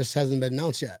IR, it just hasn't been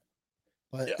announced yet.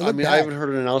 But yeah, I mean, I haven't heard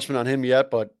an announcement on him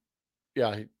yet, but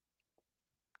yeah,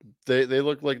 they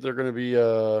look like they're going to be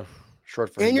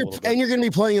short for him. And you're going to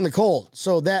be playing in the cold,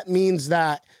 so that means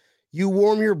that you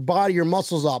warm your body, your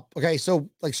muscles up. Okay, so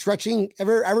like stretching,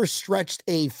 ever stretched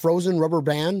a frozen rubber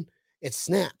band? It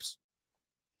snaps.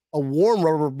 A warm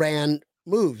rubber band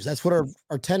moves. That's what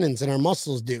our tendons and our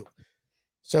muscles do.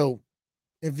 So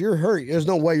if you're hurt, there's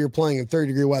no way you're playing in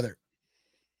 30-degree weather.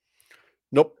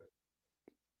 Nope.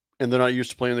 And they're not used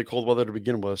to playing in the cold weather to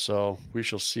begin with, so we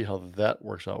shall see how that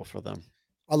works out for them.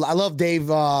 I love Dave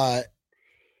Myers,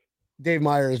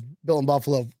 Bill in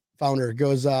Buffalo founder,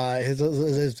 goes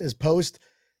his post.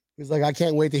 He's like, I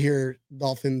can't wait to hear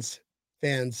Dolphins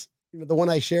fans. The one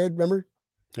I shared, remember?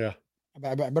 Yeah.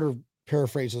 I better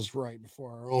paraphrase this right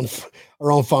before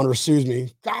our own founder sues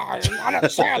me. God, I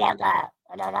didn't say it like that.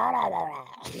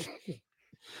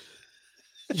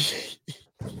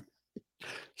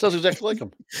 Sounds exactly like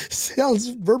him. Sounds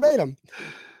verbatim.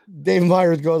 Dave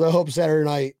Myers goes, I hope Saturday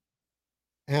night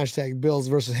 #Bills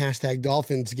versus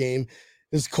 #Dolphins game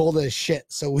is cold as shit,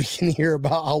 so we can hear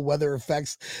about how weather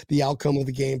affects the outcome of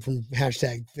the game from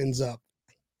 #FinsUp.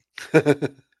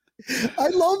 I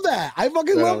love that. I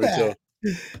fucking love that.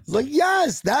 It's like,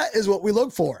 yes, that is what we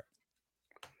look for.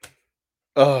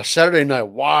 Saturday night.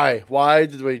 Why? Why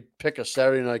did we pick a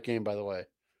Saturday night game, by the way?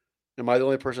 Am I the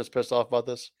only person that's pissed off about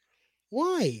this?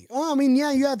 Why? Oh, I mean,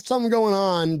 yeah, you have something going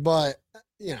on, but,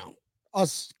 you know,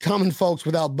 us common folks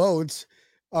without boats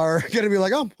are going to be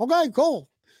like, oh, okay, cool.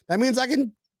 That means I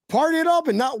can party it up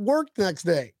and not work the next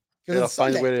day. I have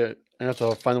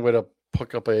to find a way to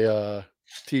hook up a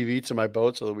TV to my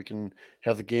boat so that we can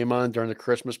have the game on during the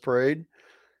Christmas parade.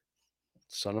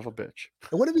 Son of a bitch.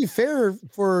 It wouldn't be fair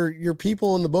for your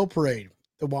people in the boat parade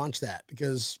to watch that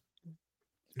because.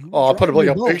 I'll put up like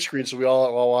a big screen so we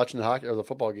all watching the hockey or the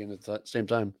football game at the same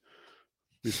time.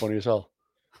 It'd be funny as hell.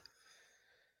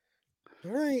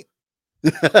 All right.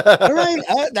 All right.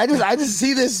 I just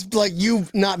see this like you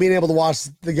not being able to watch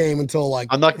the game until like.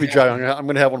 I'm not gonna be driving. I'm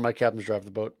gonna have one of my captains drive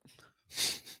the boat.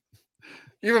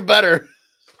 Even better.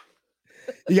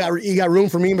 You got room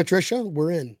for me and Patricia?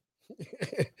 We're in.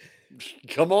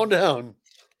 Come on down.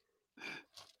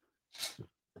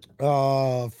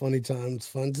 Oh, funny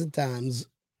times, times.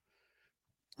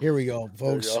 Here we go,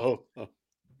 folks.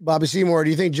 Bobby Seymour,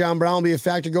 do you think John Brown will be a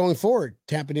factor going forward?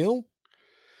 Tampanil?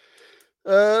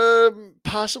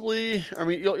 Possibly. I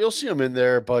mean, you'll see him in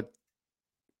there, but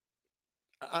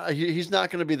he's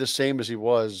not going to be the same as he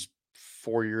was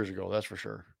 4 years ago. That's for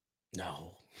sure.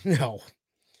 No.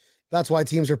 That's why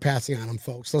teams are passing on him,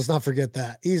 folks. Let's not forget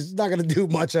that. He's not going to do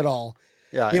much at all.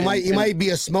 Yeah, he might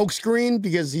be a smoke screen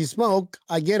because he smoked.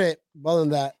 I get it. But other than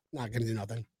that, not going to do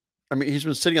nothing. I mean, he's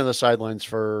been sitting on the sidelines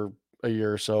for a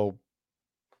year, so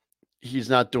he's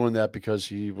not doing that because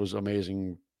he was an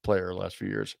amazing player the last few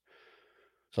years.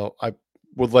 So I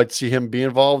would like to see him be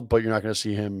involved, but you're not going to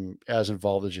see him as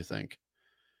involved as you think.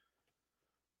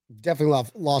 Definitely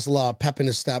lost a lot of pep in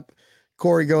his step.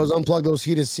 Corey goes, unplug those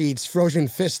heated seats, frozen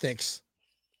fist sticks.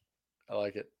 I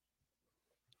like it.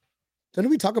 Didn't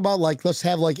we talk about like let's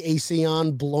have like AC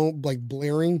on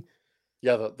blaring?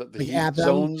 Yeah, the heat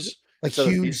zones, like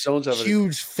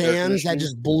huge fans that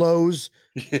just blows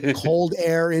cold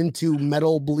air into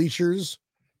metal bleachers.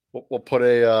 We'll put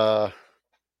a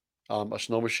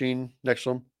snow machine next to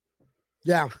them.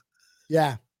 Yeah.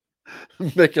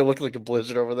 Make it look like a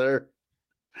blizzard over there.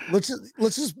 Let's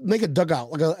just make a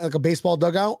dugout like a baseball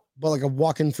dugout, but like a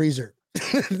walk-in freezer.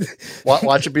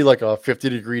 Watch it be like a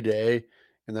 50-degree day,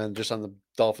 and then just on the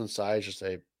Dolphin side, just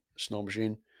a snow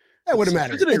machine. That wouldn't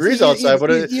matter. 50 degrees outside,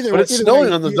 but it's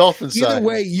snowing on the Dolphin side. Either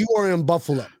way, you are in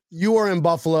Buffalo. You are in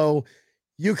Buffalo.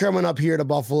 You coming up here to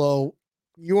Buffalo.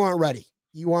 You aren't ready.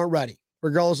 you aren't ready,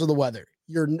 regardless of the weather.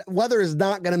 Your weather is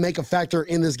not going to make a factor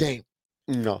in this game.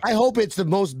 No. I hope it's the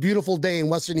most beautiful day in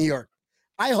Western New York.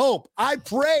 I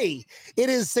pray it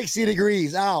is 60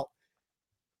 degrees out.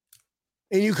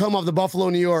 And you come off the Buffalo,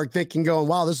 New York, thinking, going,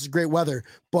 wow, this is great weather.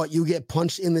 But you get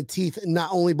punched in the teeth,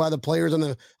 not only by the players on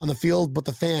the field, but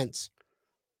the fans.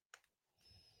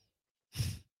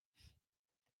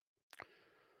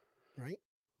 Right?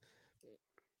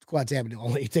 Squad Tampa,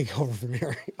 I'll let you take over from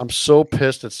here. I'm so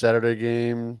pissed at Saturday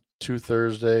game, 2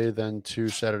 Thursday, then 2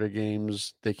 Saturday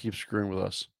games. They keep screwing with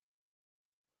us.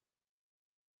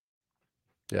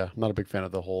 Yeah, I'm not a big fan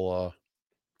of the whole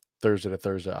Thursday to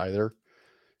Thursday either.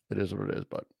 It is what it is,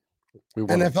 but we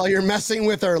won. NFL, you're messing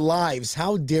with our lives.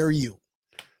 How dare you?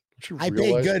 I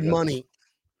pay good money.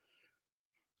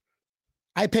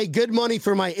 I pay good money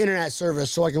for my internet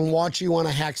service so I can watch you on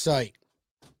a hack site.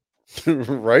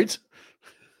 Right?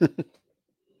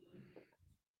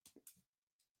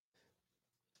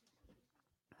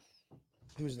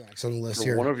 Who's next on the list For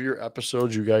here? one of your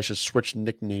episodes, you guys should switch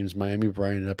nicknames: Miami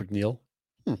Brian and Epic Neil.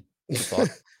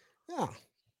 Yeah,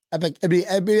 Epic. It'd be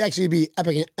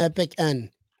Epic N. Epic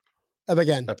N. Epic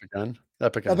N. Epic N.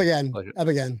 Epic N. Like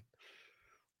Epic N.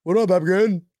 What up, Epic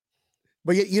N?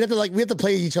 But you'd have to we have to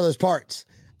play each other's parts.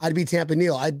 I'd be Tampa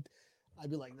Neil. I'd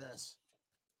be like this.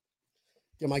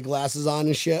 Get my glasses on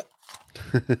and shit.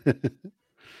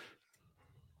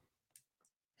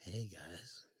 Hey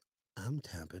guys, I'm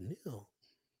Tampa Neil.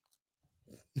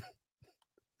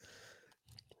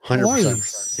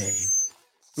 100%.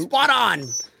 Spot on.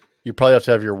 You probably have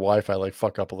to have your Wi-Fi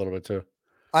fuck up a little bit too.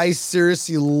 I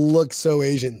seriously look so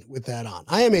Asian with that on.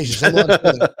 I am Asian. So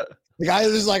the guy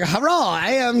is like, hello,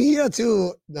 I am here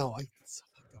too. No,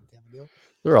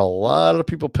 there are a lot of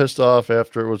people pissed off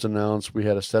after it was announced. We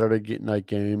had a Saturday night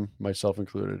game, myself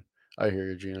included. I hear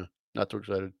you, Gina. Not too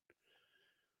excited.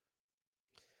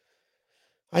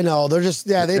 I know. They're just,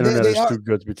 yeah, they are too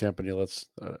good to be Tampa Neil. Let's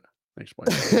explain.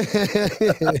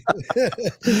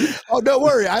 Oh, don't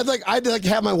worry. I'd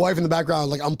have my wife in the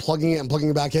background, unplugging it and plugging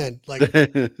it back in.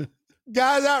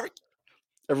 Guys out.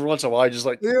 Every once in a while, I just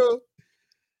yeah.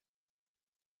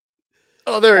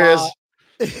 Oh, there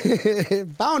he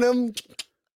is. Found him.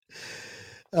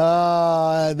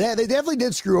 They definitely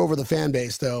did screw over the fan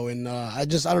base though. And I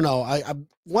don't know. I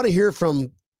want to hear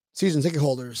from season ticket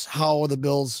holders how the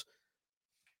Bills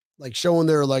showing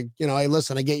their hey,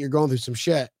 listen, I get you're going through some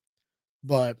shit,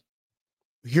 but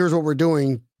here's what we're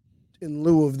doing in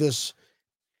lieu of this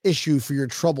issue for your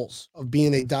troubles of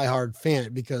being a diehard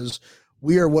fan, because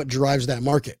we are what drives that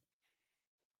market.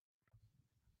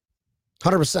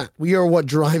 100%. We are what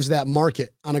drives that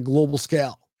market on a global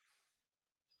scale.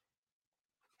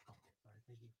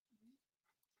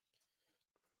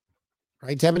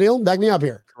 Right, Tampa Neil? Back me up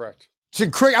here. Correct. So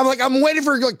I'm waiting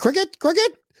for cricket.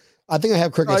 I think I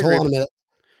have crickets. Hold on a minute.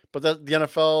 But the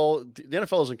NFL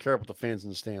doesn't care about the fans in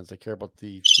the stands. They care about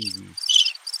the TV.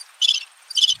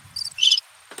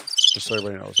 Just so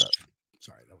everybody knows that.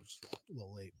 Sorry, that was a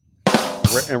little late.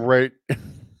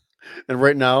 And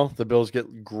right now, the Bills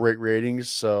get great ratings.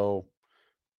 So,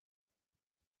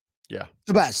 yeah,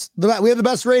 the best. We have the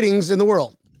best ratings in the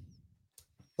world.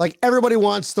 Everybody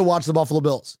wants to watch the Buffalo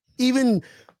Bills. Even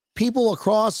people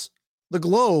across the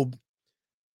globe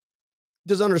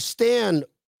does understand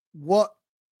what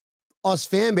us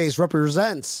fan base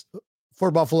represents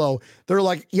for Buffalo. They're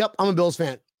like, yep, I'm a Bills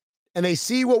fan. And they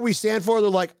see what we stand for.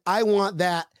 They're like, I want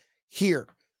that here.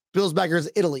 Bills backers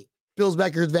Italy, Bills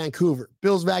backers Vancouver,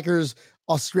 Bills backers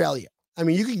Australia. I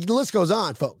mean, the list goes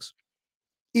on, folks.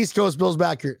 East Coast Bills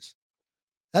backers.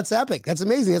 That's epic. That's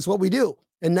amazing. That's what we do.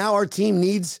 And now our team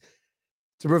needs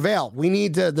to prevail. We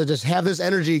need to just have this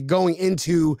energy going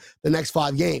into the next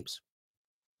 5 games.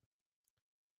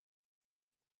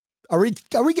 Are we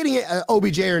getting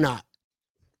OBJ or not?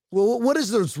 Well, what is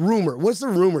this rumor? What's the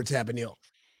rumor, Tampa Neil?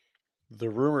 The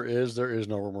rumor is there is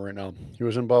no rumor right now. He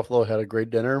was in Buffalo, had a great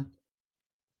dinner.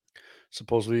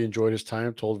 Supposedly enjoyed his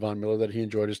time. Told Von Miller that he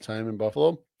enjoyed his time in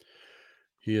Buffalo.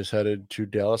 He is headed to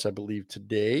Dallas, I believe,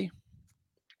 today.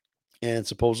 And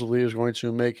supposedly is going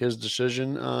to make his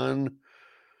decision on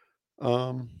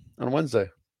Wednesday.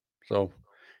 So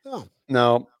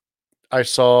now I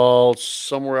saw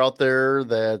somewhere out there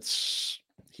that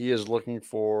he is looking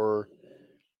for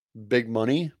big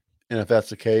money. And if that's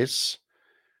the case,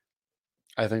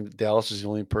 I think Dallas is the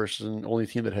only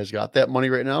team that has got that money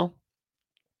right now.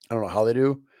 I don't know how they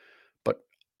do, but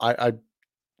I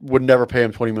would never pay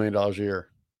him $20 million a year.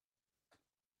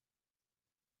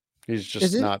 He's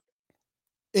just not.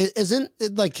 Isn't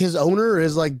it his owner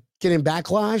is getting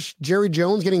backlash? Jerry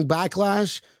Jones getting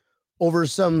backlash over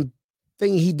some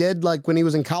thing he did like when he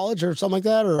was in college or something like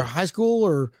that, or high school,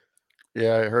 or?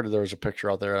 Yeah, I heard there was a picture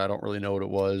out there. I don't really know what it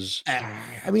was.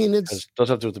 I mean, it does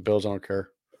have to do with the Bills. I don't care.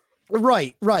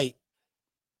 Right.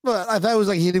 But I thought it was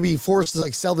like he'd be forced to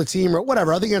like sell the team or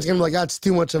whatever. I think that's gonna be like that's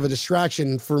too much of a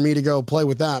distraction for me to go play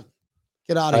with that.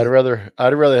 Get out of here.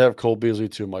 I'd rather have Cole Beasley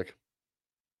too, Mike.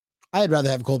 I'd rather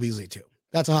have Cole Beasley too.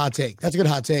 That's a hot take. That's a good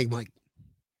hot take, Mike.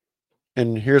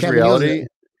 And here's reality.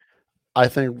 I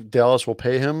think Dallas will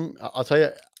pay him. I'll tell you,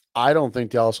 I don't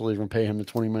think Dallas will even pay him the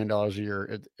 $20 million a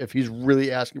year. If he's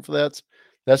really asking for that,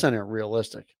 that's not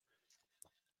realistic.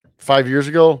 5 years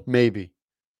ago, maybe.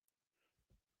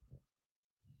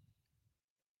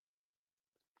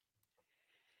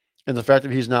 And the fact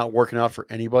that he's not working out for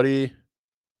anybody,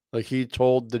 like he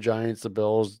told the Giants, the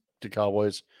Bills, the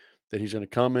Cowboys that he's going to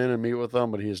come in and meet with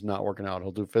them, but he is not working out.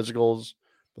 He'll do physicals,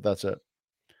 but that's it.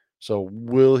 So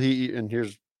will he, and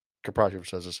here's Kaprashev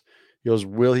says this, he goes,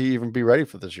 will he even be ready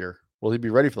for this year? Will he be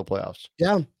ready for the playoffs?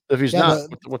 Yeah. If he's not,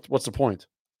 what's the point?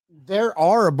 There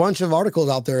are a bunch of articles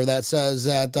out there that says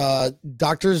that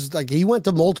doctors, like he went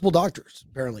to multiple doctors,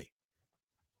 apparently.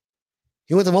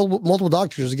 He went to multiple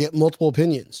doctors to get multiple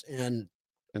opinions, and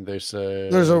they say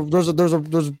there's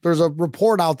a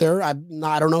report out there. I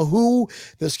don't know who.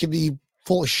 This could be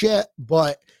full of shit,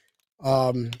 but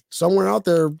somewhere out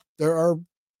there are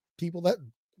people that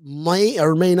might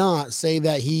or may not say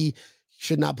that he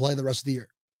should not play the rest of the year.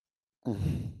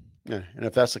 Yeah, and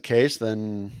if that's the case,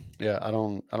 then yeah, I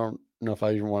don't know if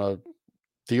I even want to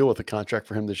deal with a contract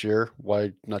for him this year.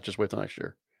 Why not just wait till next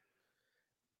year?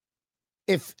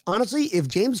 If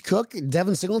James Cook and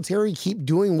Devin Singletary keep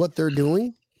doing what they're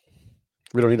doing,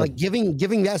 we don't need like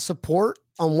giving that support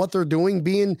on what they're doing,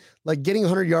 being like getting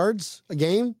 100 yards a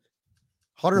game,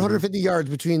 150 yards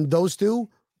between those two,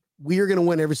 we are going to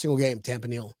win every single game, Tampa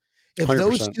Neal. If 100%.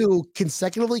 Those two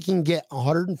consecutively can get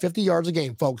 150 yards a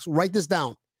game, folks, write this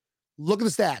down. Look at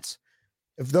the stats.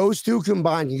 If those two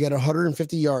combined can get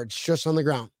 150 yards just on the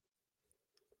ground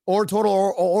or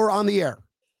total or on the air,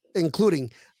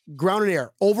 including ground and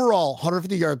air, overall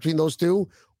 150 yards between those two,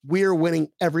 we are winning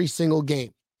every single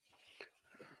game.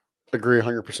 Agree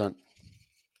 100%.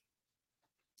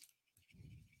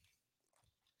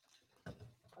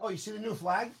 Oh, you see the new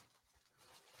flag?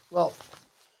 Well,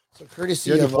 so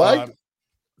courtesy of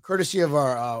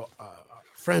our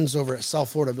friends over at South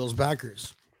Florida Bills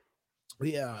Backers,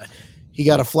 he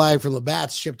got a flag from the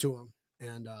Bats shipped to him,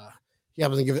 and he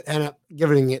happens to end up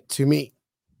giving it to me.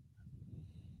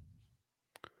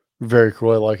 Very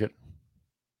cool. I like it.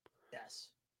 Yes.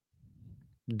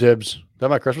 Dibs. Is that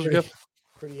my Christmas gift?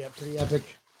 Pretty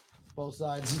epic. Both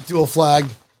sides. Dual flag.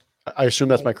 I assume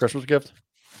that's my Christmas gift.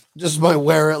 Just might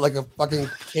wear it like a fucking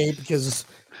cape because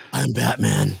I'm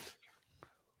Batman.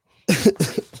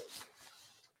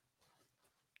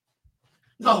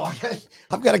 No,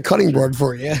 I've got a cutting board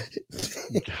for you.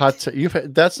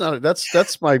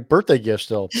 That's my birthday gift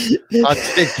still.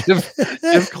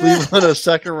 Give Cleveland a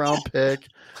second round pick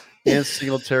and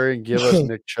Singletary and give us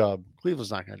Nick Chubb.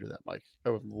 Cleveland's not going to do that, Mike.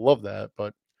 I would love that,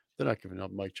 but they're not giving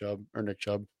up Mike Chubb or Nick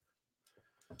Chubb.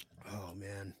 Oh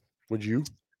man, would you?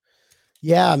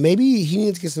 Yeah, maybe he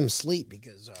needs to get some sleep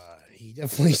because he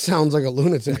definitely sounds like a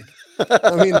lunatic.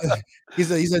 I mean,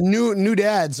 he's a new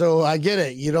dad, so I get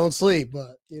it. You don't sleep,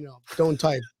 but don't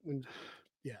type.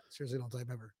 Yeah, seriously, don't type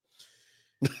ever.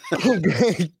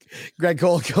 Greg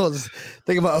Cole goes,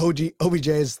 think about OBJ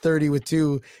is 30 with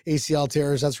 2 ACL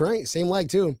tears. That's right. Same leg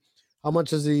too. How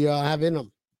much does he have in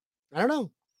him? I don't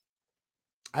know.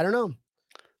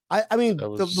 I mean,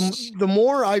 the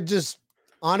more I just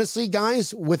honestly,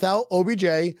 guys, without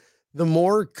OBJ, the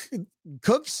more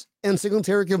Cooks and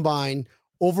Singletary combined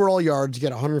overall yards,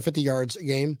 get 150 yards a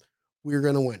game, we're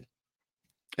going to win.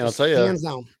 And I'll tell you, hands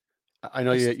down. I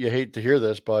know you hate to hear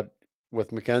this, but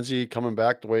with McKenzie coming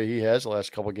back the way he has the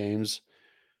last couple of games,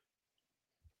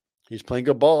 he's playing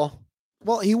good ball.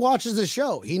 Well, he watches the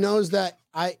show. He knows that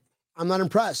I'm not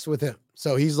impressed with him.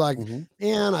 So he's like,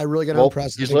 man, I really got to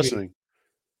impress him. He's listening.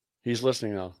 He's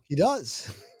listening now. He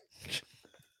does.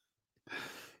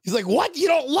 He's like, what? You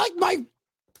don't like my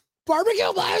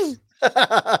barbecue, man?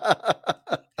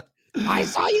 I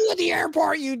saw you at the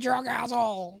airport, you drunk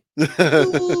asshole.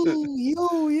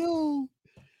 Yo.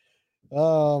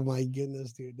 Oh my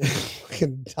goodness, dude.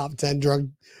 Fucking top 10 drunk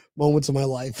moments of my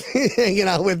life. Hanging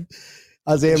out with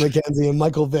Isaiah McKenzie and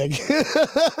Michael Vick.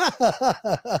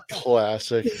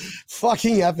 Classic.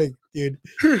 Fucking epic, dude.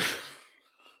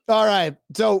 All right.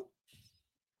 So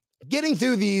getting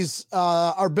through these,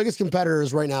 our biggest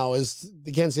competitors right now is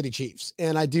the Kansas City Chiefs.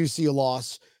 And I do see a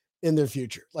loss in their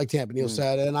future, like Tampa Neal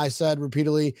said. And I said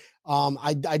repeatedly,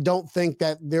 I don't think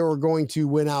that they were going to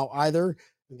win out either.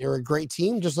 They're a great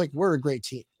team, just like we're a great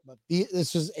team. But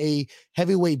this is a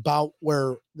heavyweight bout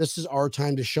where this is our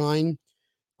time to shine.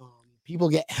 People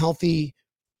get healthy,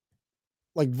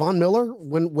 like Von Miller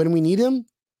when we need him.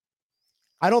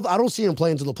 I don't see him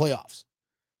playing to the playoffs.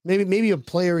 Maybe a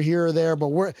player here or there, but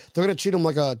they're gonna treat him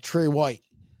like a Trey White.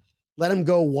 Let him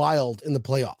go wild in the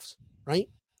playoffs, right?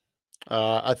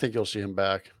 I think you'll see him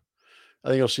back. I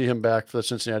think you'll see him back for the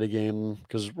Cincinnati game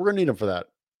because we're gonna need him for that.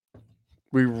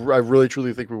 I really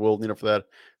truly think we will need him for that.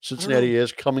 Cincinnati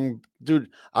is coming, dude.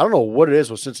 I don't know what it is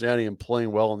with Cincinnati and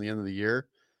playing well in the end of the year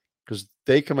because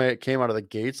they came out of the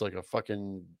gates like a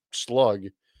fucking slug,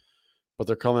 but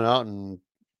they're coming out and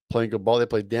playing good ball. They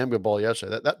played damn good ball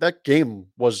yesterday. That game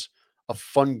was a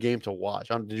fun game to watch.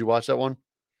 Did you watch that one?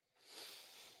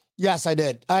 Yes, I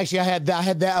did. Actually, I had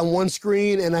that on one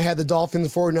screen, and I had the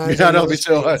Dolphins 49ers. Yeah, I know. Me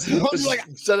too. I was like,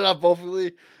 set it up both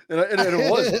and it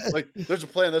was like there's a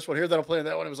play on this one here, then a play on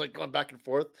that one. It was like going back and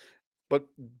forth. But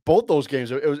both those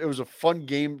games, it was a fun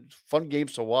games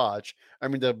to watch. I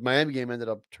mean, the Miami game ended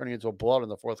up turning into a blowout in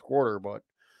the fourth quarter, but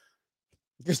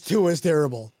because Tua is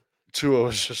terrible. Tua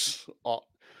was just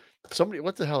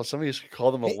what the hell? Somebody used to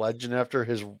call him a legend after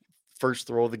his first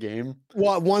throw of the game.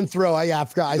 What one throw? I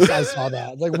forgot. I saw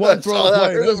that. Like one throw.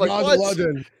 This guy's a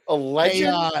legend. A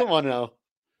legend? Come on now.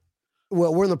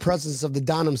 Well, we're in the presence of the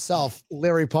Don himself.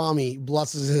 Larry Palmy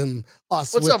blesses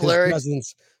us What's with up, his Larry?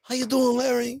 presence. How you doing,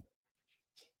 Larry?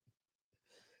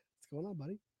 What's going on,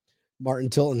 buddy? Martin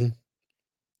Tilton.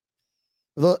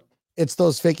 Look, it's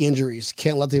those fake injuries.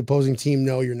 Can't let the opposing team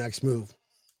know your next move.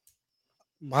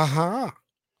 Maha.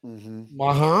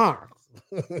 Maha.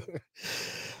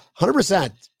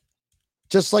 100%.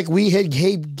 Just like we hid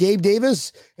Gabe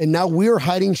Davis, and now we're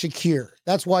hiding Shakir.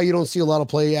 That's why you don't see a lot of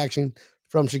play action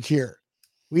from Shakir.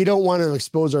 We don't want to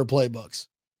expose our playbooks.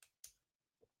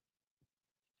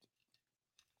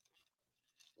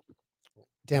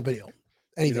 Tampa Neal.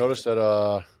 You notice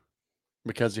that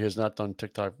Mackenzie has not done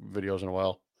TikTok videos in a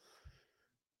while.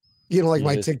 You don't like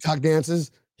my TikTok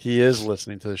dances? He is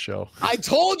listening to the show. I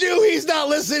told you he's not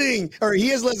listening, or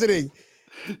he is listening.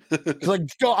 It's like,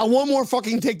 I want more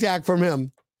fucking TikTok from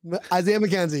him. Isaiah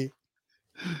McKenzie.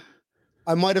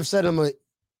 I might have sent him a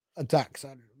text.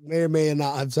 I may or may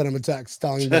not have sent him a text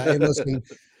telling him that, hey, listen,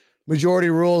 majority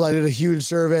rules. I did a huge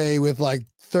survey with like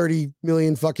 30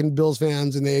 million fucking Bills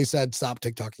fans, and they said, stop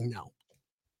TikToking now.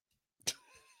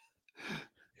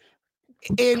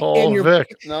 Call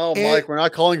Vic. No, Mike, we're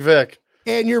not calling Vic.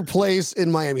 And your place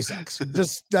in Miami sucks.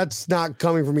 That's not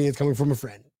coming from me. It's coming from a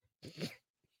friend.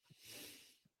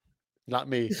 Not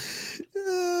me.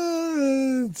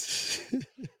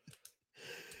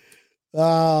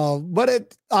 But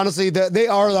it honestly, they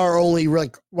are our only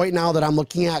like right now that I'm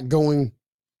looking at going,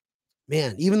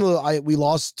 man, even though we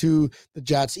lost to the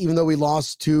Jets, even though we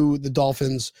lost to the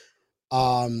Dolphins,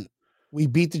 we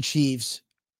beat the Chiefs.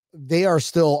 They are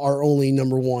still our only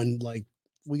number one. Like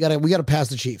we gotta pass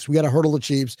the Chiefs. We gotta hurdle the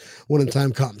Chiefs when the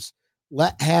time comes.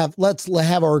 Let's have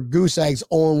our goose eggs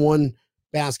all in one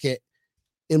basket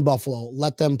in Buffalo.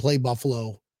 Let them play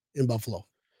Buffalo in Buffalo.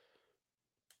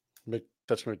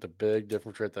 That's going to make the big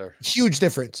difference right there. Huge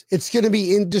difference. It's going to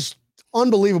be just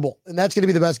unbelievable. And that's going to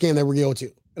be the best game that we're going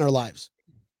to in our lives.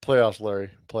 Playoffs, Larry.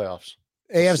 Playoffs.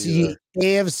 AFC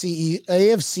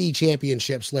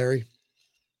championships, Larry.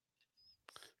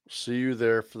 See you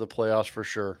there for the playoffs for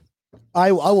sure.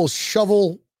 I will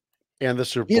shovel. And the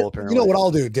Super Bowl, apparently. You know what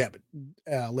I'll do,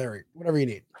 Larry, whatever you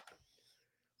need.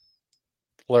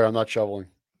 Larry, I'm not shoveling.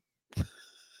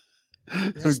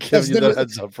 I'm giving you that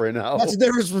heads up right now. That's the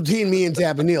difference between me and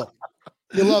Tampa Neal.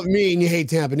 You love me and you hate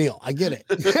Tampa Neal. I get it.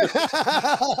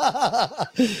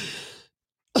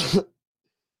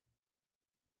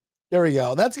 There we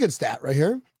go. That's a good stat right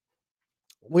here.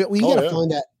 We gotta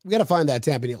find that. We gotta find that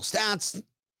Tampa Neal stats.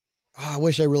 Oh, I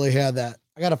wish I really had that.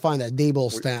 I gotta find that Daboll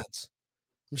stats.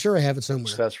 I'm sure I have it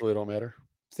somewhere. Stats really don't matter.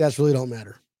 Stats really don't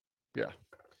matter. Yeah.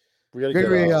 We gotta get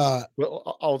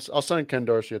well, I'll send Ken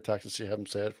Dorsey a text and have him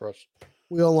say it for us.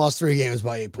 We all lost 3 games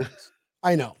by 8 points.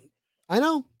 I know.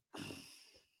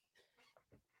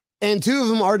 And 2 of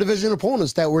them are division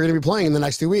opponents that we're going to be playing in the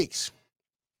next 2 weeks.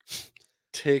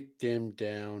 Take them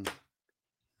down.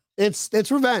 It's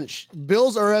revenge.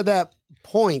 Bills are at that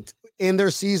point in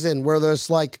their season where there's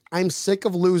like, I'm sick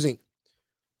of losing.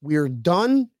 We're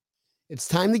done. It's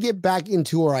time to get back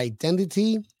into our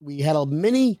identity. We had a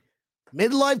mini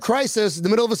midlife crisis in the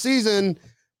middle of a season,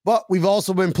 but we've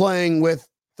also been playing with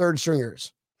 3rd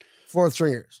stringers, 4th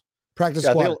stringers, practice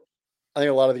squad. I think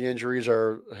a lot of the injuries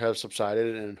have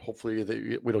subsided, and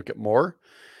hopefully we don't get more.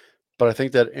 but I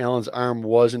think that Allen's arm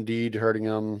was indeed hurting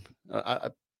him.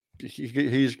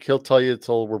 He'll tell you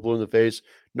until we're blue in the face.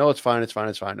 No, it's fine. It's fine.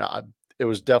 It's fine. It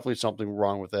was definitely something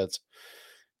wrong with that.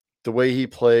 The way he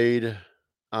played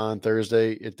on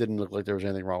Thursday, it didn't look like there was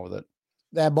anything wrong with it.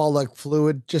 That ball looked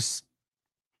fluid, just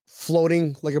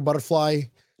floating like a butterfly,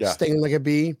 stinging like a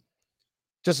bee.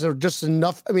 Just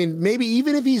enough. I mean, maybe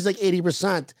even if he's like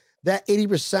 80%, that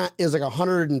 80% is like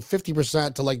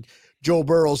 150% to like Joe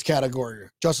Burrow's category,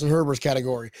 Justin Herbert's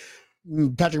category,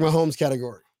 Patrick Mahomes'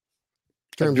 category.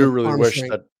 I do really wish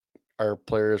that our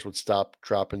players would stop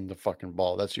dropping the fucking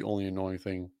ball. That's the only annoying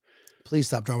thing. Please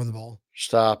stop dropping the ball.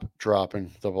 Stop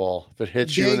dropping the ball. If it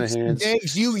hits you in the hands,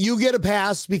 Diggs, you get a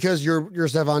pass because you're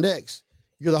Stephon Diggs.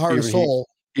 You're the heart and soul.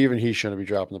 Even he shouldn't be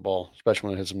dropping the ball, especially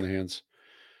when it hits him in the hands.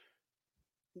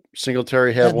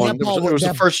 Singletary had one. It was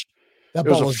the first. It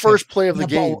was the first play of the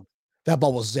game. That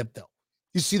ball was zipped though.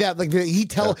 You see that? Like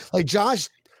like Josh,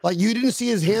 like you didn't see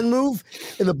his hand move,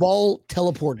 and the ball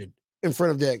teleported in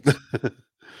front of Diggs.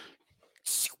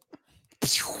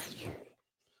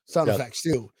 Sound effects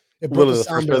too. Literally the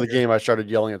first play of the game, I started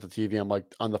yelling at the TV. I'm like,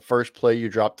 on the first play, you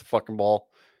dropped the fucking ball,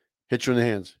 hit you in the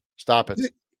hands. Stop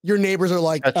it. Your neighbors are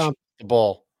like, the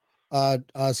ball.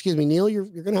 Excuse me, Neil, you're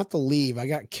gonna have to leave. I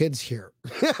got kids here.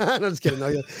 I'm just kidding.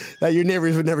 No, your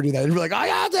neighbors would never do that. They'd be like, oh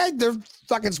yeah, they're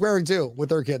fucking swearing too with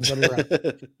their kids.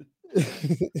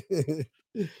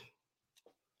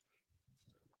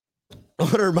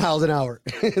 100 miles an hour,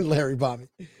 Larry Bobby.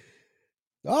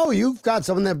 Oh, you've got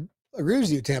someone that agrees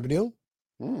with you, Tampa Neil.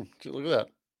 Look at that.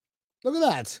 Look at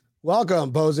that.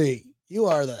 Welcome, Posey. You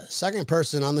are the second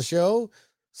person on the show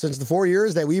since the 4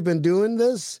 years that we've been doing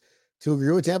this to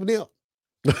agree with Tampa Neil.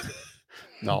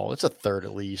 No, it's a third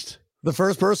at least. The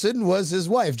first person was his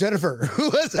wife, Jennifer.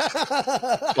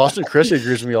 Boston Chrissy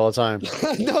agrees with me all the time.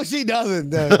 No, she doesn't.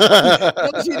 No,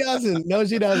 she doesn't. No,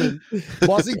 she doesn't.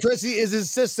 Boston Chrissy is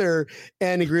his sister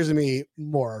and agrees with me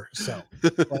more. So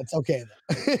that's okay.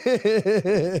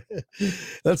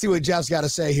 Let's see what Jeff's got to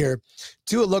say here.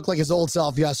 Tua looked like his old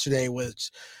self yesterday.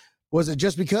 Was it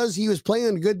just because he was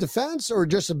playing good defense or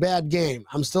just a bad game?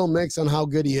 I'm still mixed on how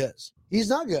good he is. He's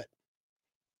not good.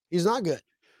 He's not good.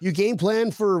 You game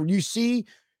plan for, you see,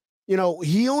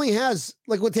 he only has,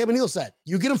 like what Tampa Neil said,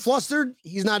 you get him flustered,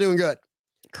 he's not doing good.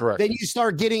 Correct. Then you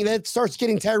starts getting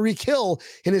Tyreek Hill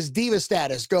in his diva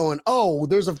status going, oh,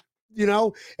 there's and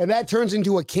that turns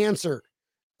into a cancer.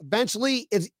 Eventually,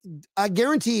 I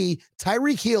guarantee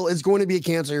Tyreek Hill is going to be a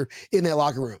cancer in that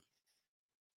locker room.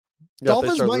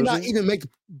 Dolphins might not even make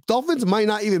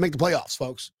the playoffs,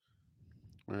 folks.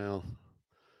 Well,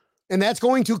 and that's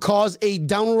going to cause a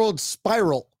downward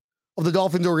spiral of the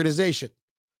Dolphins organization.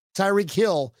 Tyreek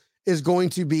Hill is going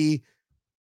to be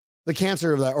the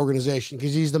cancer of that organization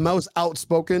because he's the most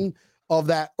outspoken of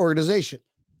that organization.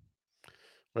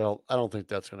 Well, I don't think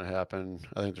that's going to happen.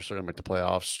 I think they're still going to make the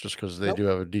playoffs just because they do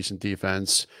have a decent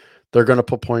defense. They're going to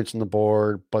put points on the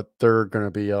board, but they're going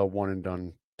to be a one and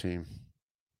done team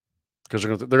because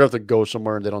they're going to have to go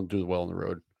somewhere and they don't do well on the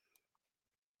road.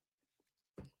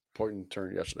 Important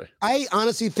turn yesterday. I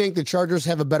honestly think the Chargers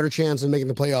have a better chance of making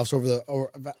the playoffs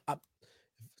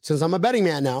since I'm a betting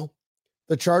man now,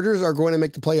 the Chargers are going to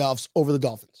make the playoffs over the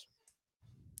Dolphins.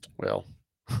 Well,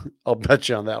 I'll bet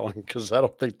you on that one because I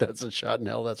don't think that's a shot in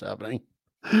hell that's happening.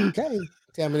 Okay,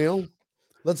 Tampa Neil.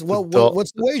 What's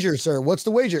the wager, sir? What's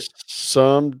the wager?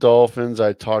 Some Dolphins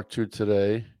I talked to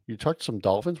today. You talked to some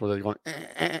Dolphins? Were they going?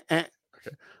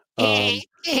 Okay.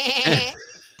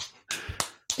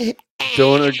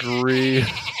 Don't agree.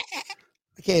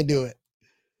 I can't do it.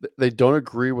 They don't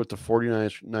agree with the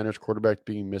 49ers quarterback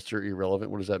being Mr. Irrelevant.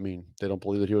 What does that mean? They don't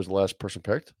believe that he was the last person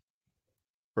picked?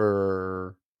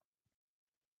 Or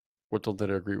what don't they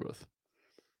agree with?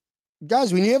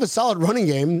 Guys, when you have a solid running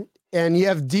game and you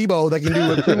have Debo that can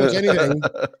do pretty much anything,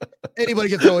 anybody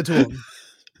can throw it to him.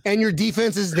 And your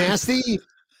defense is nasty.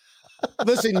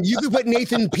 Listen, you could put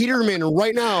Nathan Peterman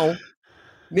right now.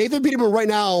 Nathan Peterman right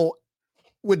now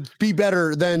would be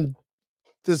better than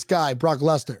this guy, Brock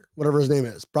Lesnar, whatever his name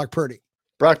is, Brock Purdy.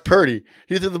 Brock Purdy.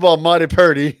 He threw the ball mighty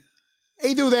Purdy.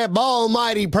 He threw that ball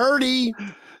mighty Purdy.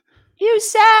 You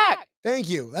suck. Thank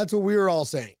you. That's what we were all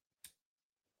saying.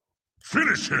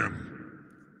 Finish him.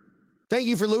 Thank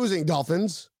you for losing,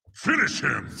 Dolphins. Finish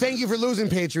him. Thank you for losing,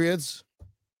 Patriots.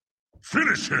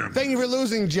 Finish him. Thank you for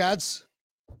losing, Jets.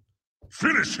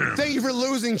 Finish him. Thank you for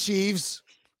losing, Chiefs.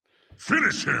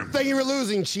 Finish him. Thank you for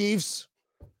losing, Chiefs.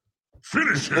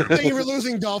 Finish him. Thank you for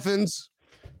losing, Dolphins.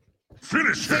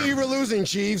 Finish him. Thank you for losing,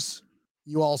 Chiefs.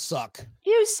 You all suck.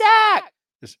 You suck.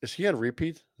 Is he on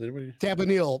repeat? Tampa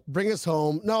Neil, bring us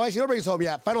home. No, actually, don't bring us home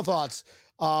yet. Final thoughts.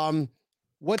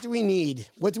 What do we need?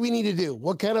 What do we need to do?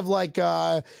 What kind of like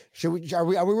are we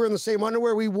wearing the same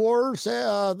underwear we wore say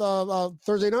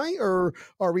Thursday night, or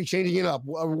are we changing it up?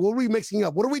 What are we mixing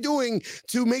up? What are we doing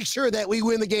to make sure that we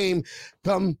win the game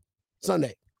come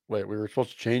Sunday? Wait, we were supposed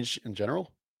to change in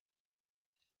general?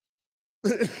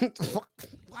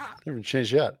 Haven't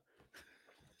changed yet.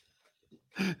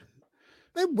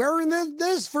 They're wearing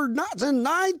this for not since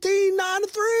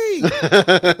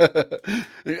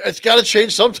 1993. It's got to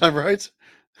change sometime, right?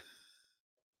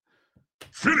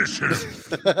 Finish him.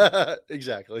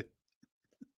 Exactly.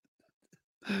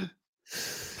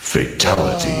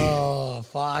 Fatality. Oh,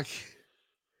 fuck.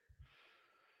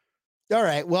 All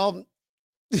right. Well,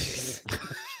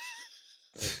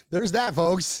 there's that,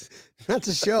 folks. That's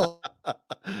a show.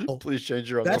 Please change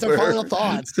your That's underwear. our final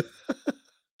thoughts.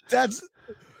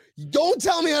 Don't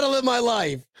tell me how to live my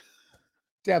life.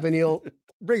 Neil,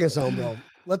 bring us home, bro.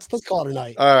 Let's call it a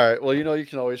night. All right. Well, you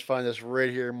can always find us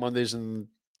right here Mondays and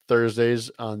Thursdays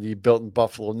on the Built in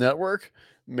Buffalo Network.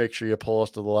 Make sure you pull us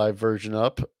to the live version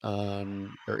up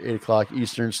on 8 o'clock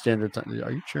Eastern Standard Time.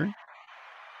 Are you cheering? Is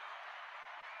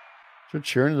there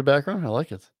cheering in the background? I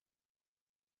like it.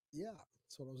 Yeah,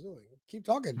 that's what I was doing. Keep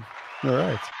talking. All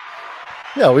right.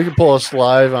 Yeah, we can pull us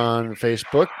live on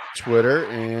Facebook, Twitter,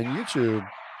 and YouTube.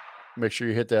 Make sure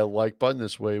you hit that like button.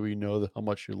 This way we know how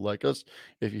much you like us.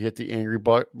 If you hit the angry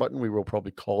button, we will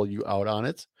probably call you out on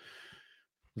it.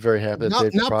 Very happy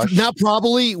that not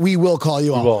probably. We will call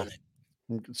you out on it.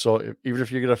 So even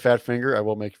if you get a fat finger, I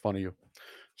will make fun of you.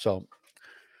 So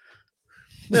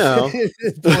no.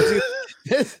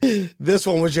 This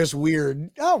one was just weird.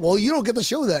 Oh, well, you don't get the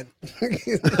show then.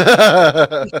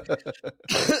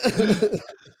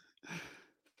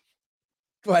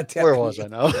 Where was I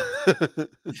now?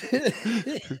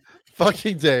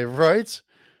 Fucking Dave, right?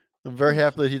 I'm very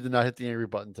happy that he did not hit the angry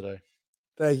button today.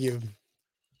 Thank you.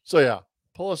 So yeah,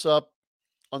 pull us up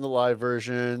on the live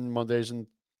version Mondays and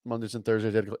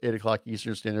Thursdays at 8 o'clock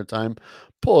Eastern Standard Time.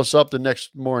 Pull us up the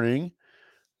next morning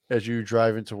as you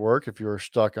drive into work. If you're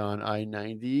stuck on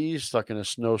I-90, stuck in a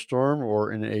snowstorm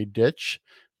or in a ditch,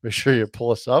 make sure you pull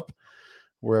us up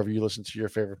wherever you listen to your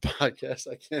favorite podcast.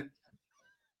 I can't.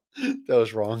 That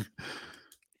was wrong.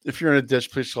 If you're in a ditch,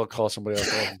 please call somebody else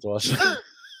to listen to us.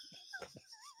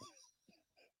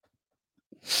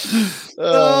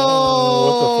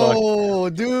 Oh,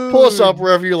 what the fuck? Dude. Pull us up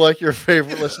wherever you like your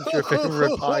favorite, listen to your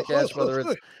favorite podcast, whether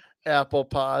it's Apple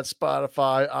Pod,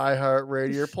 Spotify,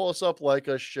 iHeartRadio. Pull us up, like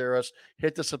us, share us,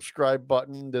 hit the subscribe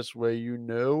button. This way you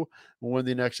know when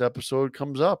the next episode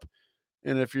comes up.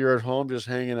 And if you're at home just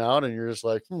hanging out and you're just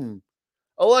like,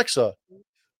 Alexa,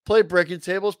 play Breaking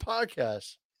Tables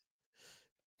podcast.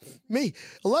 Me,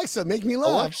 Alexa, make me laugh.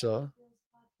 Alexa,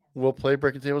 we'll play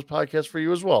Breaking Tables podcast for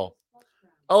you as well.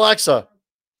 Alexa,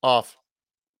 off.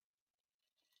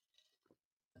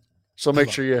 So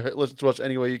make sure you listen to us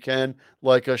any way you can.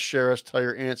 Like us, share us, tell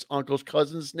your aunts, uncles,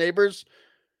 cousins, neighbors.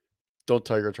 Don't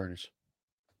tell your attorneys.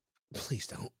 Please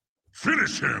don't.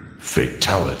 Finish him.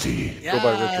 Fatality. Yes. Go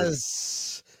by Richard.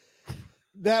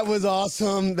 That was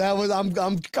awesome. That was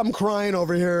I'm crying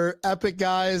over here. Epic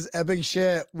guys, epic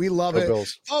shit. We love it.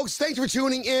 Bills. Folks, thanks for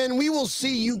tuning in. We will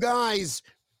see you guys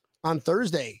on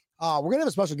Thursday. We're gonna have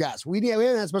a special guest. We haven't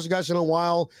had a special guest in a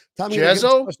while. Time to get a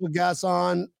special guest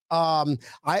on.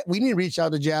 We need to reach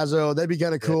out to Jazzo. That'd be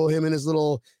kind of cool. Him and his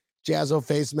little Jazzo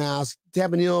face mask.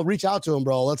 Neil, reach out to him,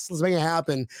 bro. Let's make it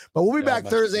happen. But we'll be back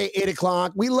Thursday, 8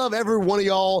 o'clock. We love every one of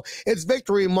y'all. It's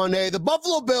Victory Monday. The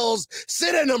Buffalo Bills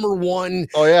sit at number 1.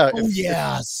 Oh, yeah.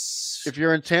 Yes. If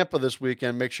you're in Tampa this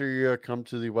weekend, make sure you come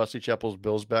to the Wesley Chapel's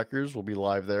Bills Backers. We'll be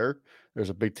live there. There's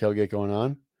a big tailgate going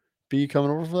on. B, you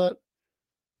coming over for that?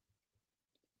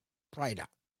 Probably not.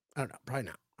 I don't know. Probably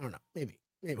not. I don't know. Maybe.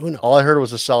 Who knows? All I heard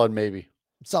was a solid maybe.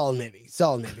 Solid maybe.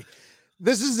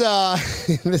 This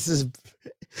is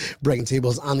Breaking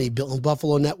Tables on the Built in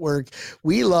Buffalo Network.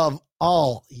 We love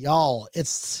all y'all.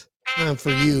 It's time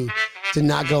for you to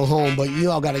not go home, but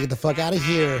you all got to get the fuck out of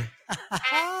here.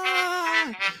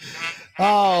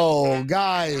 Oh,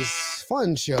 guys,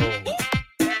 fun show.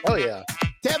 Oh yeah.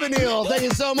 Neil, thank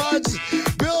you so much.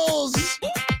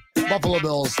 Buffalo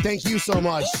Bills, thank you so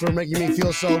much for making me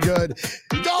feel so good.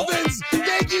 Dolphins,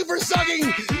 thank you for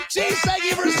sucking. Chiefs, thank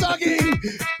you for sucking.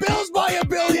 Bills by a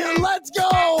billion. Let's go.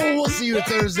 We'll see you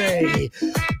Thursday.